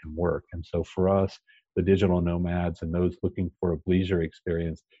travel and work. And so for us, the digital nomads and those looking for a leisure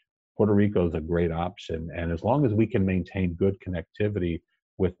experience, Puerto Rico is a great option. And as long as we can maintain good connectivity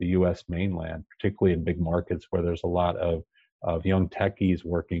with the U.S. mainland, particularly in big markets where there's a lot of young techies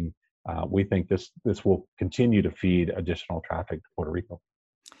working, we think this will continue to feed additional traffic to Puerto Rico.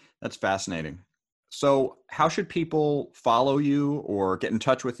 That's fascinating. So how should people follow you or get in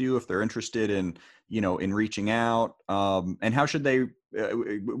touch with you if they're interested in reaching out? And how should they,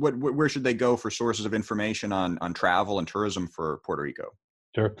 where should they go for sources of information on travel and tourism for Puerto Rico?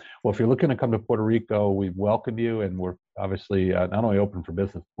 Sure. Well, if you're looking to come to Puerto Rico, we welcome you, and we're obviously not only open for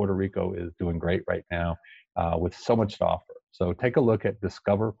business. Puerto Rico is doing great right now with so much to offer. So take a look at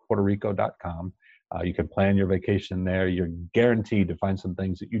discoverpuertorico.com. You can plan your vacation there. You're guaranteed to find some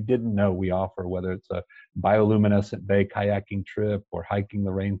things that you didn't know we offer, whether it's a bioluminescent bay kayaking trip or hiking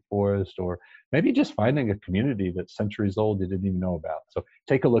the rainforest, or maybe just finding a community that's centuries old you didn't even know about. So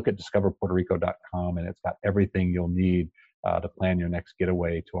take a look at discoverpuertorico.com, and it's got everything you'll need to plan your next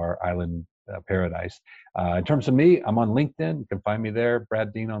getaway to our island paradise. In terms of me, I'm on LinkedIn. You can find me there,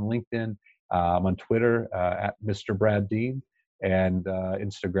 Brad Dean on LinkedIn. I'm on Twitter at Mr. Brad Dean, and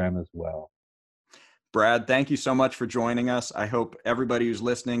Instagram as well. Brad, thank you so much for joining us. I hope everybody who's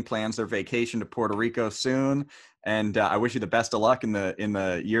listening plans their vacation to Puerto Rico soon, and I wish you the best of luck in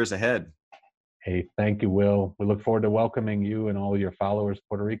the years ahead. Hey, thank you, Will. We look forward to welcoming you and all your followers to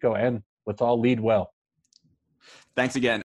Puerto Rico, and let's all lead well. Thanks again.